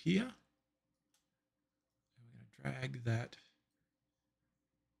top here. And we're going to drag that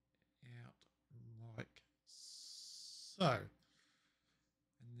out like so.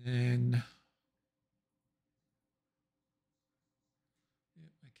 And then, yeah,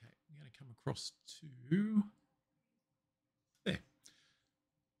 okay, I'm going to come across to there.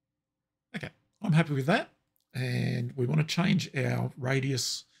 Okay, I'm happy with that. And we want to change our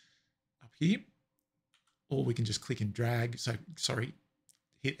radius up here, or we can just click and drag. So, sorry,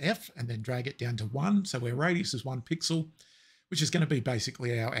 hit F and then drag it down to 1. So our radius is 1 pixel, which is going to be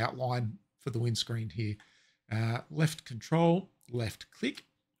basically our outline for the windscreen here. Left control, left click.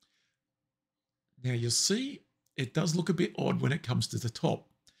 Now you'll see it does look a bit odd when it comes to the top.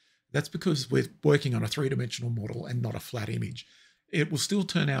 That's because we're working on a 3-dimensional model and not a flat image. It will still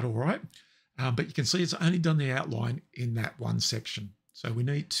turn out all right, but you can see it's only done the outline in that one section. So we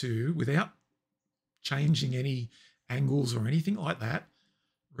need to, without changing any angles or anything like that,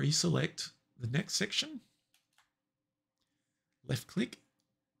 reselect the next section, left click.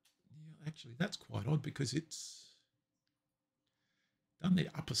 Yeah, actually, that's quite odd because it's done the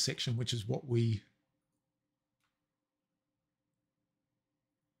upper section, which is what we...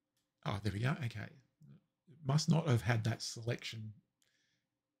 Oh, there we go. Okay. It must not have had that selection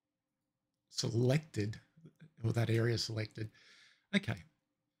selected, or that area selected. Okay.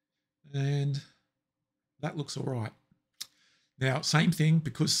 And that looks all right. Now, same thing,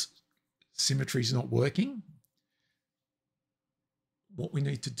 because symmetry is not working, what we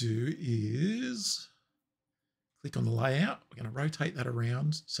need to do is click on the layout. We're going to rotate that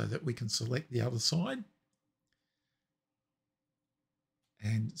around so that we can select the other side.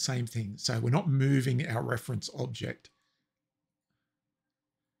 And same thing. So we're not moving our reference object.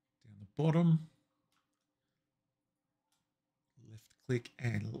 Down the bottom, left click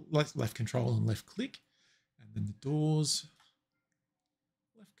and left control and left click. And then the doors,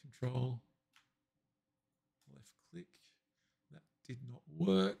 left control, left click. That did not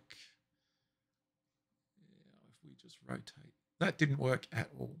work. Yeah, if we just rotate, that didn't work at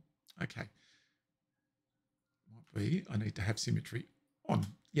all. Okay. Might be, I need to have symmetry on.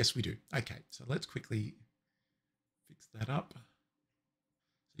 Yes, we do. Okay, so let's quickly fix that up.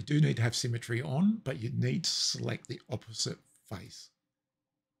 You do need to have symmetry on, but you need to select the opposite face.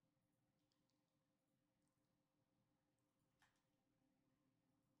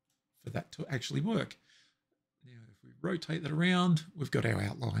 For that to actually work. Now, if we rotate that around, we've got our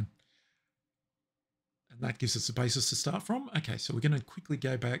outline. And that gives us a basis to start from. Okay, so we're going to quickly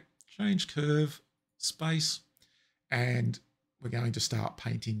go back, change curve, space, and we're going to start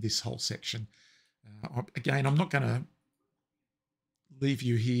painting this whole section. Again, I'm not going to leave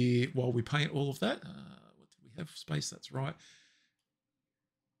you here while we paint all of that. What do we have? Space, that's right.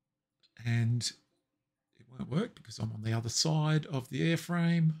 And it won't work because I'm on the other side of the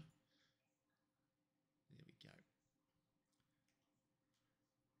airframe. There we go.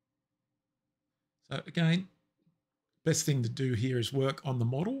 So again, best thing to do here is work on the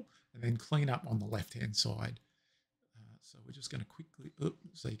model and then clean up on the left-hand side. So we're just going to quickly,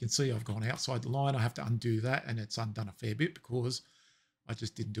 so you can see I've gone outside the line. I have to undo that, and it's undone a fair bit because I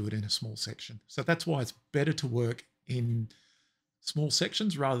just didn't do it in a small section. So that's why it's better to work in small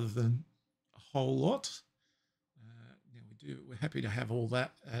sections rather than a whole lot. Now we're happy to have all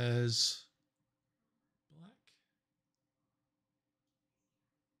that as black.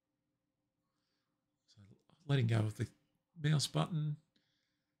 So letting go of the mouse button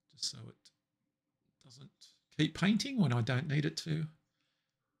just so it doesn't keep painting when I don't need it to.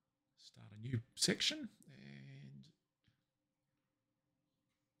 Start a new section, and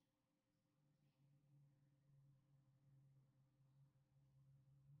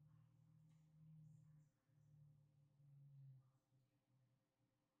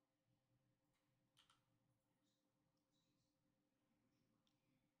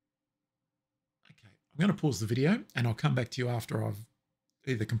okay, I'm going to pause the video and I'll come back to you after I've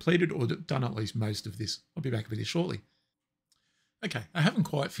either completed or done at least most of this. I'll be back with you shortly. Okay, I haven't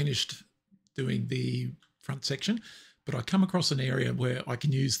quite finished doing the front section, but I come across an area where I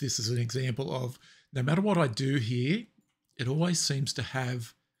can use this as an example of no matter what I do here, it always seems to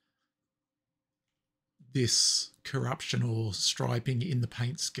have this corruption or striping in the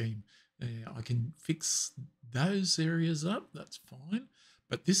paint scheme. I can fix those areas up, that's fine.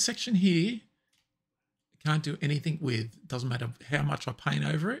 But this section here, I can't do anything with. Doesn't matter how much I paint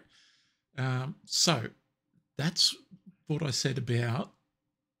over it. So that's what I said about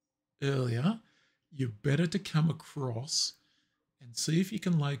earlier. You're better to come across and see if you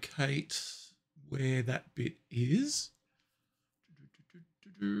can locate where that bit is.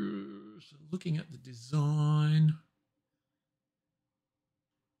 So looking at the design,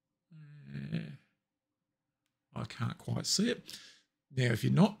 I can't quite see it. Now, if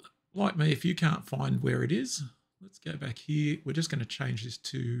you're not like me, if you can't find where it is, let's go back here. We're just going to change this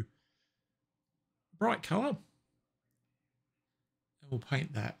to bright color. And we'll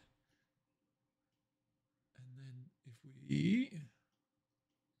paint that. And then if we...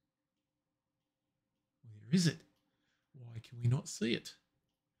 Where is it? Why can we not see it?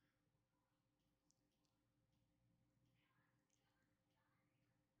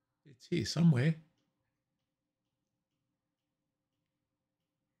 It's here somewhere.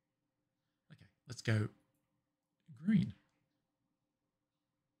 Okay, let's go green.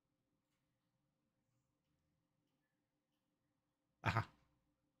 Aha.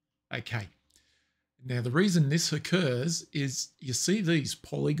 Okay. Now, the reason this occurs is you see these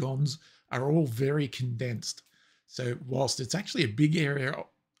polygons are all very condensed. So whilst it's actually a big area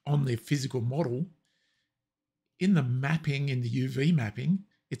on the physical model, in the mapping, in the UV mapping,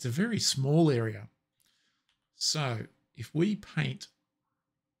 it's a very small area. So if we paint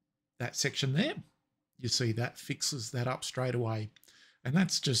that section there, you see that fixes that up straight away. And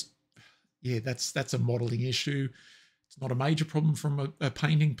that's just, yeah, that's a modeling issue. It's not a major problem from a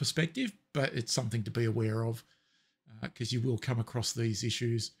painting perspective, but it's something to be aware of because you will come across these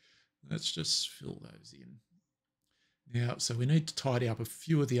issues. Let's just fill those in. Now, so we need to tidy up a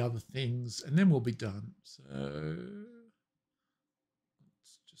few of the other things and then we'll be done. So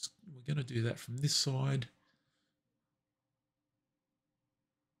we're going to do that from this side.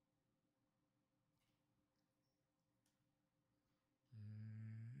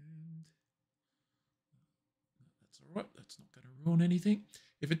 And that's all right. That's not going to ruin anything.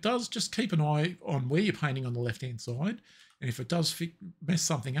 If it does, just keep an eye on where you're painting on the left-hand side. And if it does mess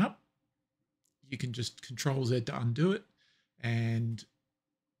something up, you can just Control Z to undo it and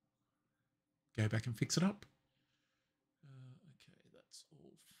go back and fix it up. Okay, that's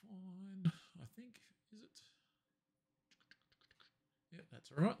all fine, I think. Is it? Yeah,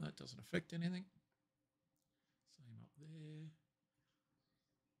 that's all right. That doesn't affect anything. Same up there.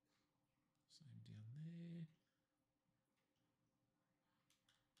 Same down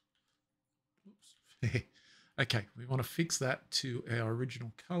there. Oops. Okay, we want to fix that to our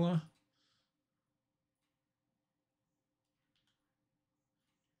original color.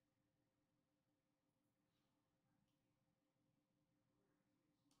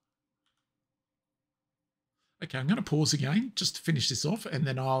 Okay, I'm going to pause again just to finish this off, and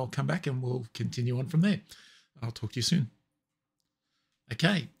then I'll come back and we'll continue on from there. I'll talk to you soon.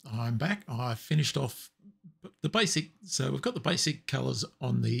 Okay, I'm back. I finished off the basic. So we've got the basic colors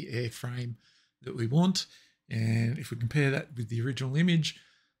on the airframe that we want. And if we compare that with the original image,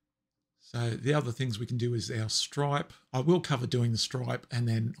 so the other things we can do is our stripe. I will cover doing the stripe, and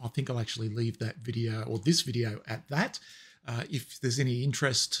then I think I'll actually leave that video or this video at that. If there's any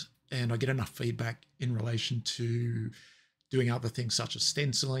interest and I get enough feedback in relation to doing other things such as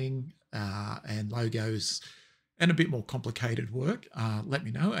stenciling and logos and a bit more complicated work, let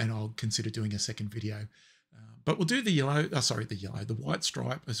me know and I'll consider doing a second video. But we'll do the white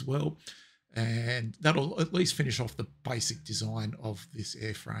stripe as well. And that'll at least finish off the basic design of this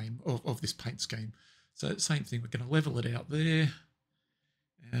airframe, of this paint scheme. So same thing, we're going to level it out there.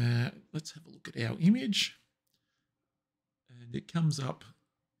 Let's have a look at our image. And it comes up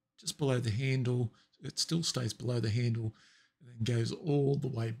just below the handle. It still stays below the handle and then goes all the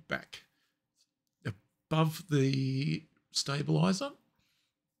way back above the stabilizer.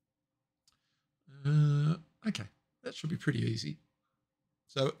 Okay, that should be pretty easy.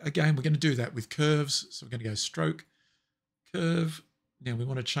 So again, we're going to do that with curves. So we're going to go stroke, curve. Now we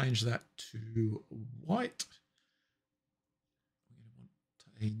want to change that to white. We're going to want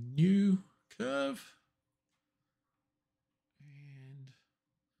a new curve. And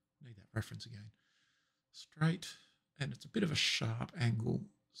need that reference again. Straight. And it's a bit of a sharp angle.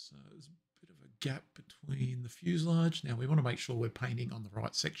 So there's a bit of a gap between the fuselage. Now we want to make sure we're painting on the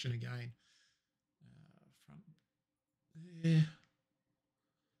right section again. Front there.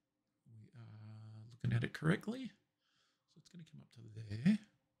 Looking at it correctly. So it's going to come up to there.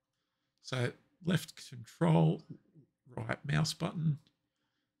 So left control, right mouse button.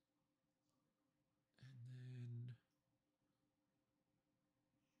 And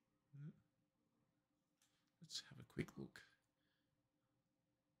then let's have a quick look.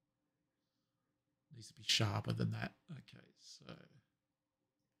 Needs to be sharper than that. Okay, so make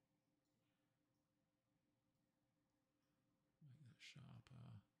that sharper.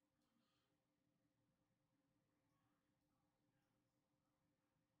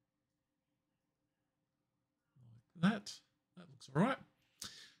 That looks all right.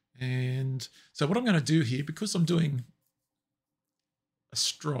 And so what I'm going to do here, because I'm doing a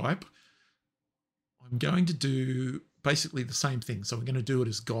stripe, I'm going to do basically the same thing. So we're going to do it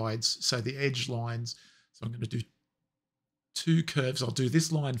as guides. So the edge lines, So I'm going to do 2 curves. I'll do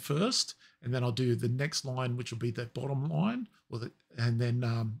this line first, and then I'll do the next line, which will be the bottom line, and then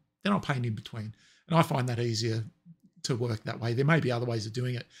I'll paint in between. And I find that easier to work that way. There may be other ways of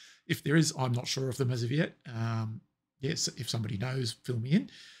doing it. If there is, I'm not sure of them as of yet. Yes, if somebody knows, fill me in.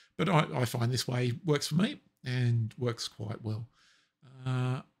 But I find this way works for me and works quite well.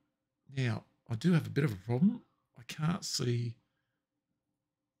 Now, I do have a bit of a problem. I can't see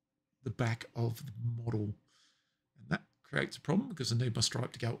the back of the model. And that creates a problem because I need my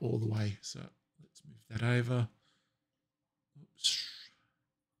stripe to go all the way. So let's move that over. Oops.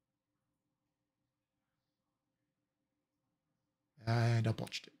 And I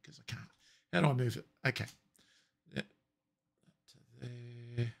botched it because I can't. How do I move it? Okay. That to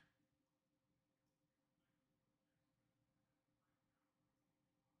there.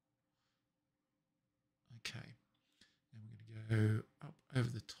 Okay. And we're going to go up over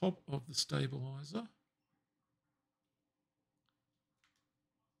the top of the stabilizer.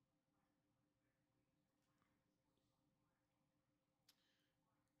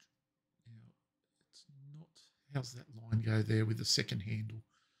 Now, it's not, how's that line go there with the second handle?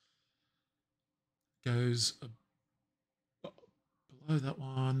 Goes below that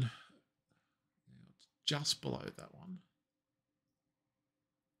one. Now it's just below that one.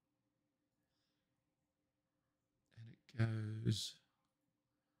 And it goes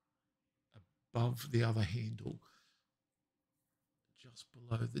above the other handle, just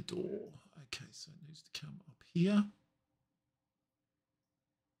below the door. Okay, so it needs to come up here.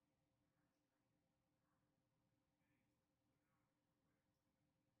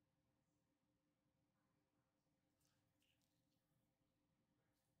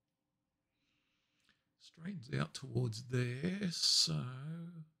 Straightens out towards there, so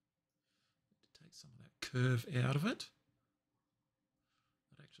take some of that curve out of it.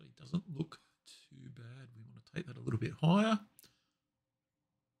 That actually doesn't look too bad. We want to take that a little bit higher.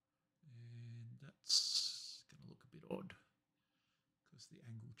 And that's going to look a bit odd because the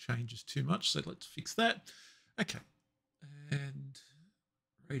angle changes too much. So let's fix that. Okay. And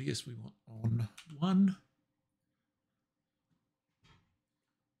radius we want on 1.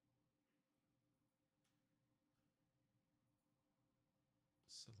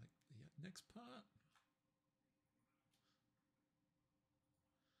 Select the next part.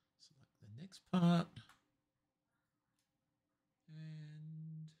 Select the next part.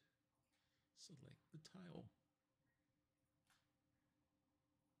 And select the tail.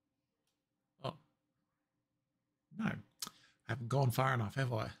 Oh, no, I haven't gone far enough,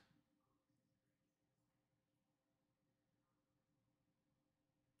 have I?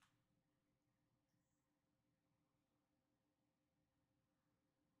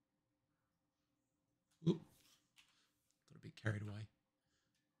 Oop, got a bit carried away.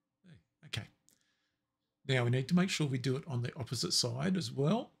 Okay. Now we need to make sure we do it on the opposite side as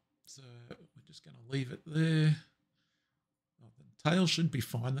well. So we're just going to leave it there. Oh, the tail should be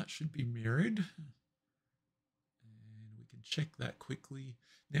fine. That should be mirrored. And we can check that quickly.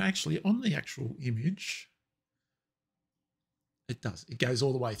 Now actually on the actual image, it does. It goes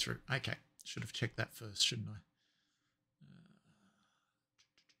all the way through. Okay. Should have checked that first, shouldn't I?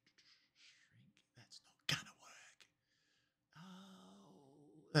 That's not going to work. Oh,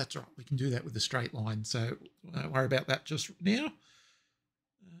 that's right. We can do that with a straight line. So don't worry about that just now.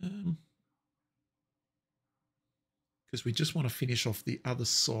 Because we just want to finish off the other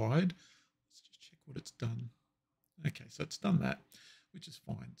side. Let's just check what it's done. Okay, so it's done that, which is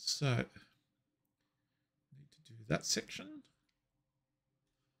fine. So I need to do that section.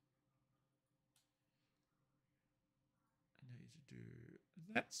 I need to do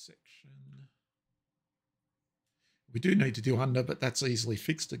that section. We do need to do under, but that's easily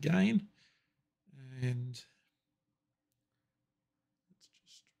fixed again. And let's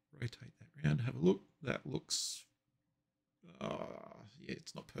just rotate that around, have a look. That looks, yeah,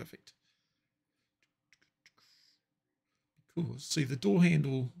 it's not perfect. Because, see, the door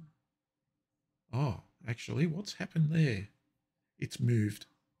handle, oh, actually, what's happened there? It's moved.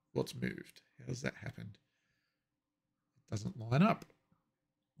 What's moved? How's that happened? It doesn't line up.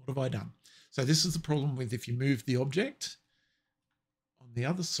 What have I done? So this is the problem with if you move the object on the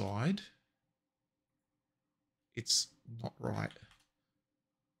other side, it's not right.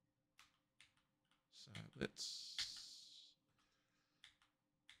 So let's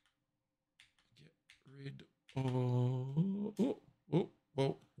get rid of,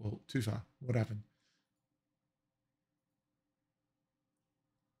 well, too far. What happened?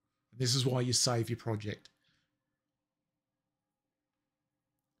 This is why you save your project.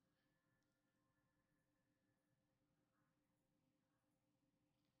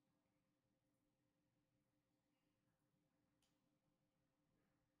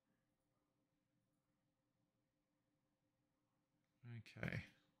 Okay.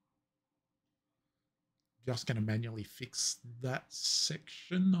 Just going to manually fix that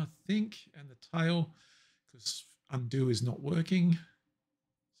section, I think, and the tail, because undo is not working. So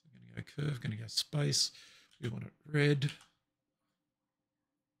I'm going to go curve, going to go space. We want it red.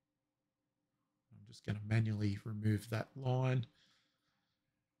 I'm just going to manually remove that line.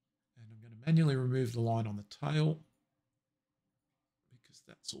 And I'm going to manually remove the line on the tail because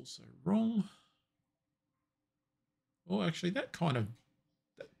that's also wrong. Oh, actually, that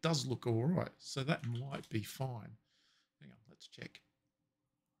does look all right. So that might be fine. Hang on, let's check.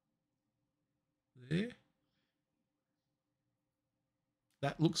 There.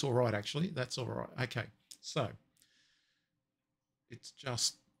 That looks all right, actually. That's all right. Okay, so it's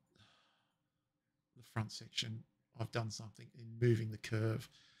just the front section. I've done something in moving the curve.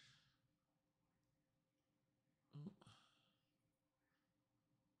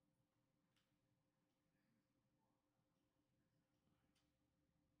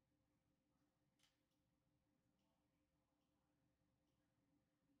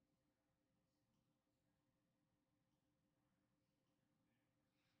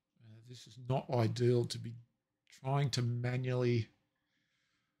 This is not ideal to be trying to manually.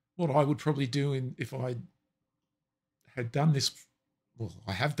 What I would probably do if I had done this, well,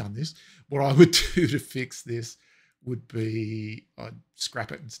 I have done this. What I would do to fix this would be I'd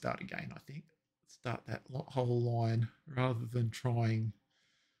scrap it and start again, I think. Start that whole line rather than trying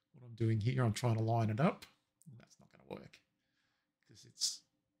what I'm doing here. I'm trying to line it up. That's not going to work because it's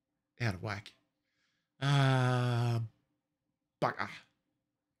out of whack. Bugger.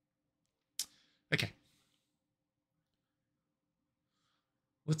 Okay.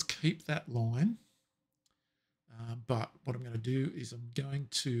 Let's keep that line. But what I'm going to do is I'm going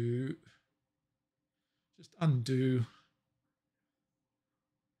to just undo.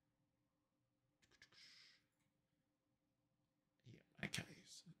 Yeah, okay.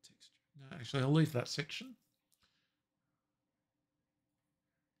 So texture. No, actually, I'll leave that section.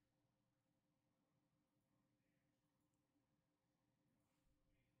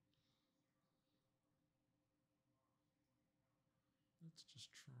 Let's just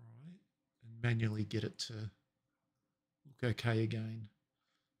try and manually get it to look okay again.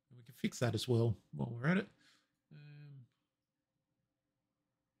 And we can fix that as well while we're at it. As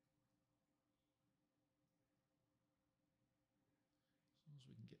long as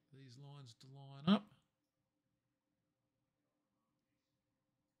we can get these lines to line up.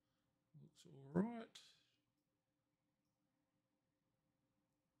 Looks all right.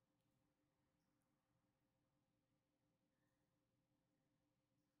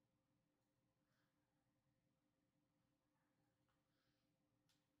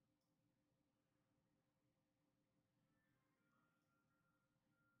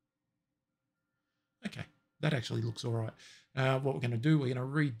 Okay, that actually looks all right. What we're going to do, we're going to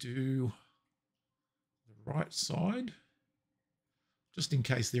redo the right side, just in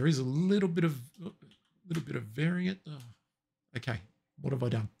case there is a little bit of variant. Oh, okay, what have I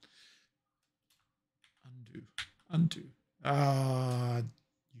done? Undo.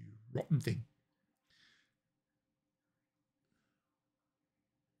 You rotten thing.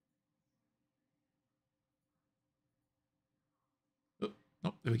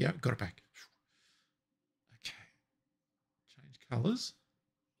 Oh, there we go. Got it back. Okay. Change colors.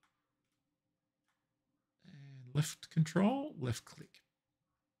 And left control, left click.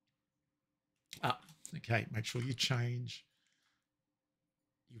 Okay. Make sure you change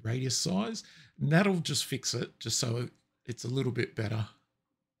your radius size. And that'll just fix it, just so it's a little bit better.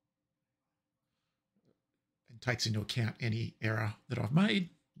 And takes into account any error that I've made,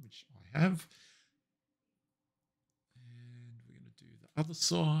 which I have. And we're going to do the other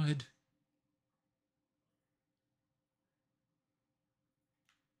side.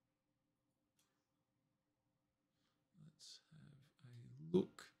 Let's have a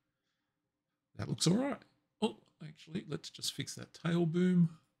look. That looks all right. Oh, actually, let's just fix that tail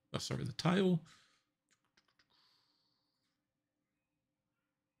boom. Oh, sorry, the tail.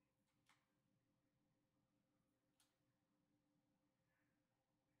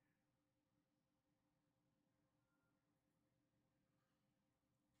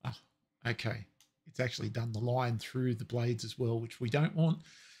 Ah, okay. It's actually done the line through the blades as well, which we don't want.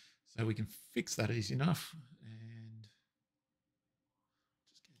 So we can fix that easy enough. And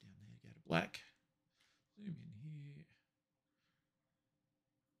just go down there, go to black. Zoom in here.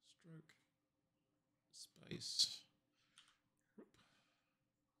 Stroke. Space.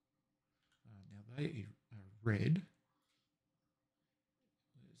 Now they are red.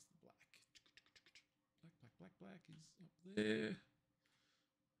 Where's the black? Black is up there.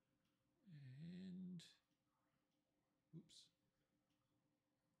 And oops.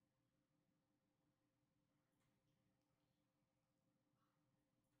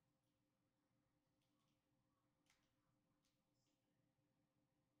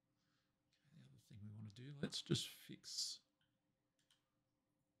 to do, let's just fix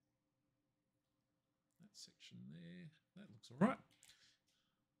that section there. That looks all right.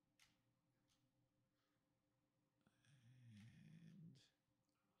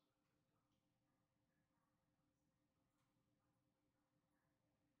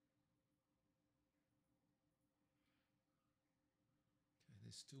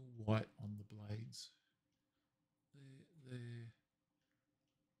 There's still white on the blades. There.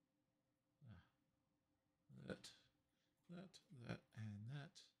 That, and that.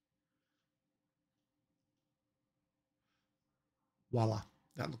 Voila,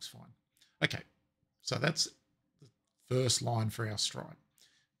 that looks fine. Okay, so that's the first line for our stripe.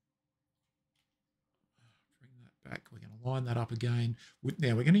 Bring that back. We're going to line that up again.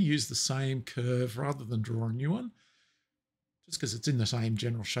 Now we're going to use the same curve rather than draw a new one, just because it's in the same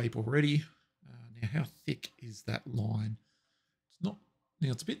general shape already. Now, how thick is that line? It's not.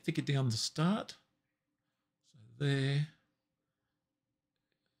 Now it's a bit thicker down the start. So there.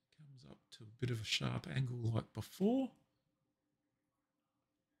 Comes up to a bit of a sharp angle like before.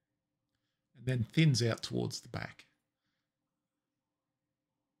 And then thins out towards the back.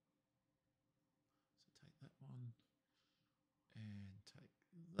 So take that one and take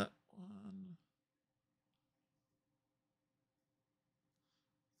that one.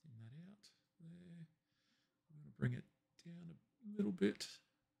 Thin that out there. I'm going to bring it down a little bit.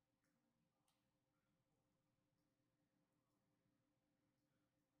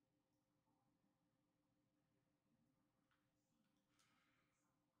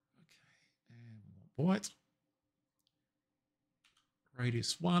 Okay, and we want white.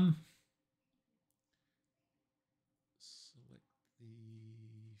 Radius 1. Select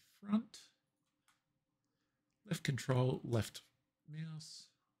the front. Left control, left mouse.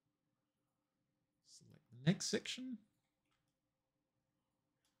 Select the next section.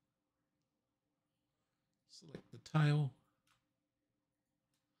 Select the tail.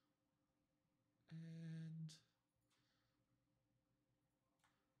 And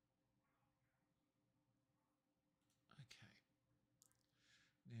okay.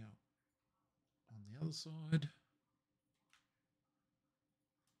 Now on the other side.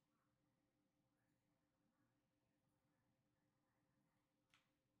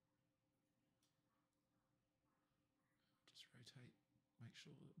 Just rotate, make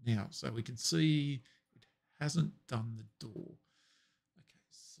sure. Now, so we can see it hasn't done the door. Okay,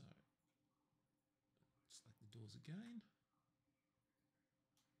 so select the doors again.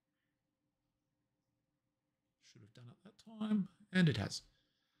 Should have done it that time, and it has.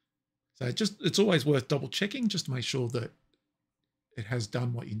 So it's always worth double checking just to make sure that it has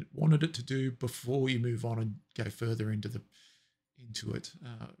done what you wanted it to do before you move on and go further into it.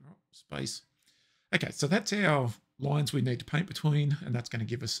 Space. Okay, so that's our lines we need to paint between, and that's going to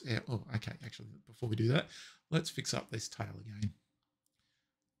give us our, oh, okay, actually, before we do that, let's fix up this tail again.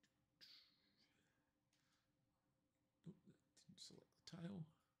 Didn't select the tail.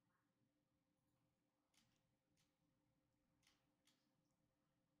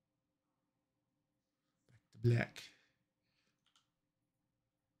 Back to black.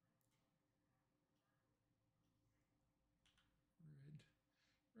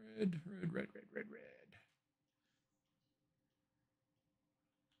 Red.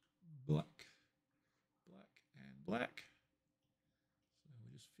 Black, and black. So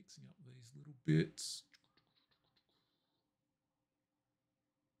we're just fixing up these little bits.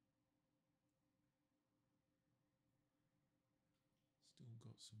 Still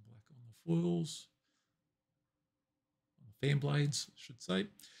got some black on the foils. On the fan blades, I should say.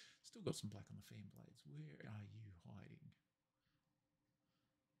 Still got some black on the fan blades. Where are you hiding?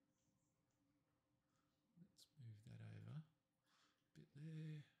 Let's move that over. A bit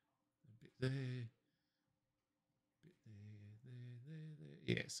there, a bit there, a bit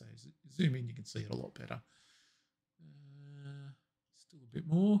there. Yeah, so zoom in, you can see it a lot better. Still a bit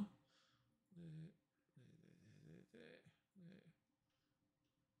more. There.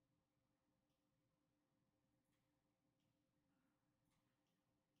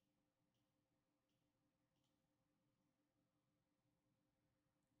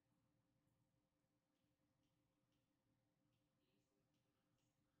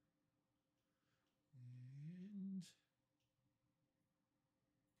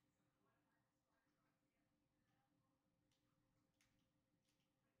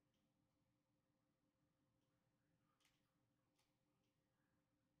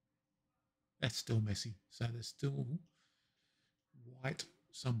 And that's still messy. So there's still white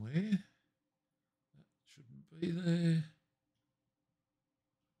somewhere. That shouldn't be there.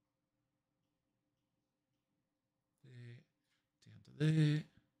 There, down to there.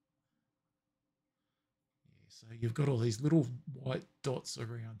 you've got all these little white dots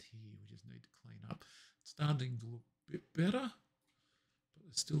around here. We just need to clean up. It's starting to look a bit better, but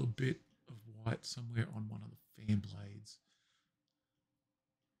there's still a bit of white somewhere on one of the fan blades.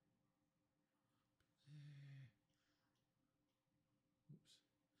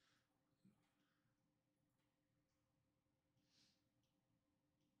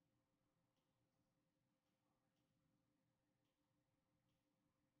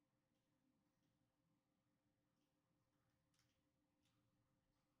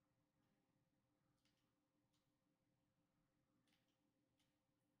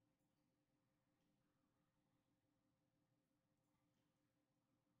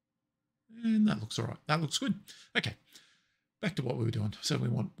 And that looks all right. That looks good. Okay, back to what we were doing. So we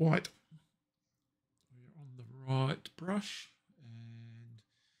want white. We're on the right brush and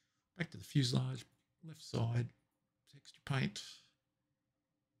back to the fuselage, left side, texture paint,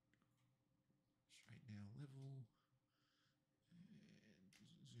 straighten our level,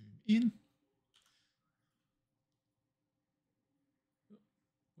 and zoom in.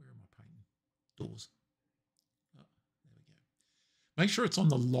 Where am I painting? Doors. Oh, there we go. Make sure it's on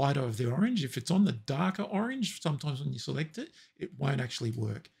the lighter of the orange. If it's on the darker orange, sometimes when you select it, it won't actually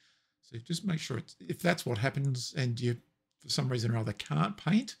work. So just make sure it's, if that's what happens and you, for some reason or other, can't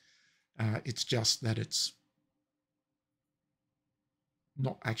paint, it's just that it's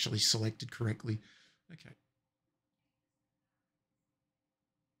not actually selected correctly. Okay.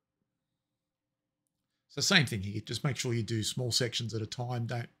 So same thing here. Just make sure you do small sections at a time.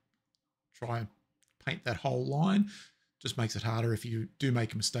 Don't try and paint that whole line. Just makes it harder. If you do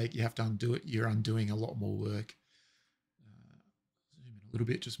make a mistake, you have to undo it. You're undoing a lot more work. Zoom in a little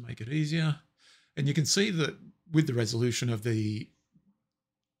bit, just make it easier. And you can see that with the resolution of the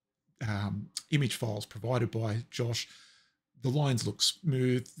image files provided by Josh, the lines look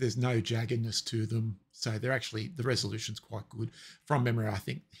smooth. There's no jaggedness to them. So they're actually, the resolution's quite good. From memory, I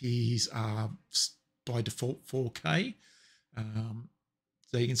think he's by default 4K.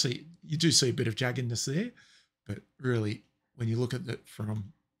 So you can see, you do see a bit of jaggedness there, but really when you look at it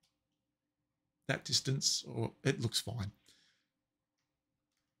from that distance, it looks fine.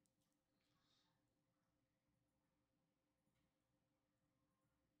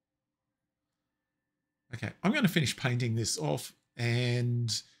 Okay, I'm going to finish painting this off,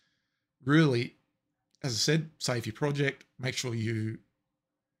 and really, as I said, save your project. Make sure you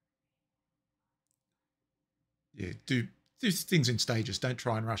do things in stages. Don't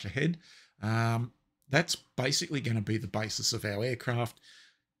try and rush ahead. That's basically going to be the basis of our aircraft.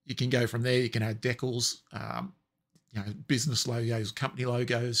 You can go from there. You can add decals, business logos, company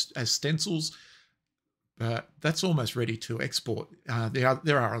logos as stencils. But that's almost ready to export. There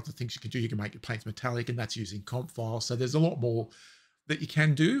are other things you can do. You can make your paints metallic, and that's using comp files. So there's a lot more that you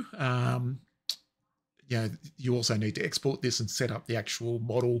can do. You also need to export this and set up the actual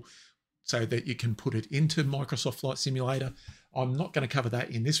model so that you can put it into Microsoft Flight Simulator. I'm not going to cover that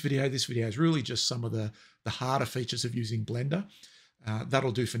in this video. This video is really just some of the harder features of using Blender.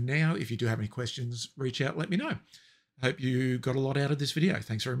 That'll do for now. If you do have any questions, reach out, let me know. I hope you got a lot out of this video.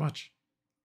 Thanks very much.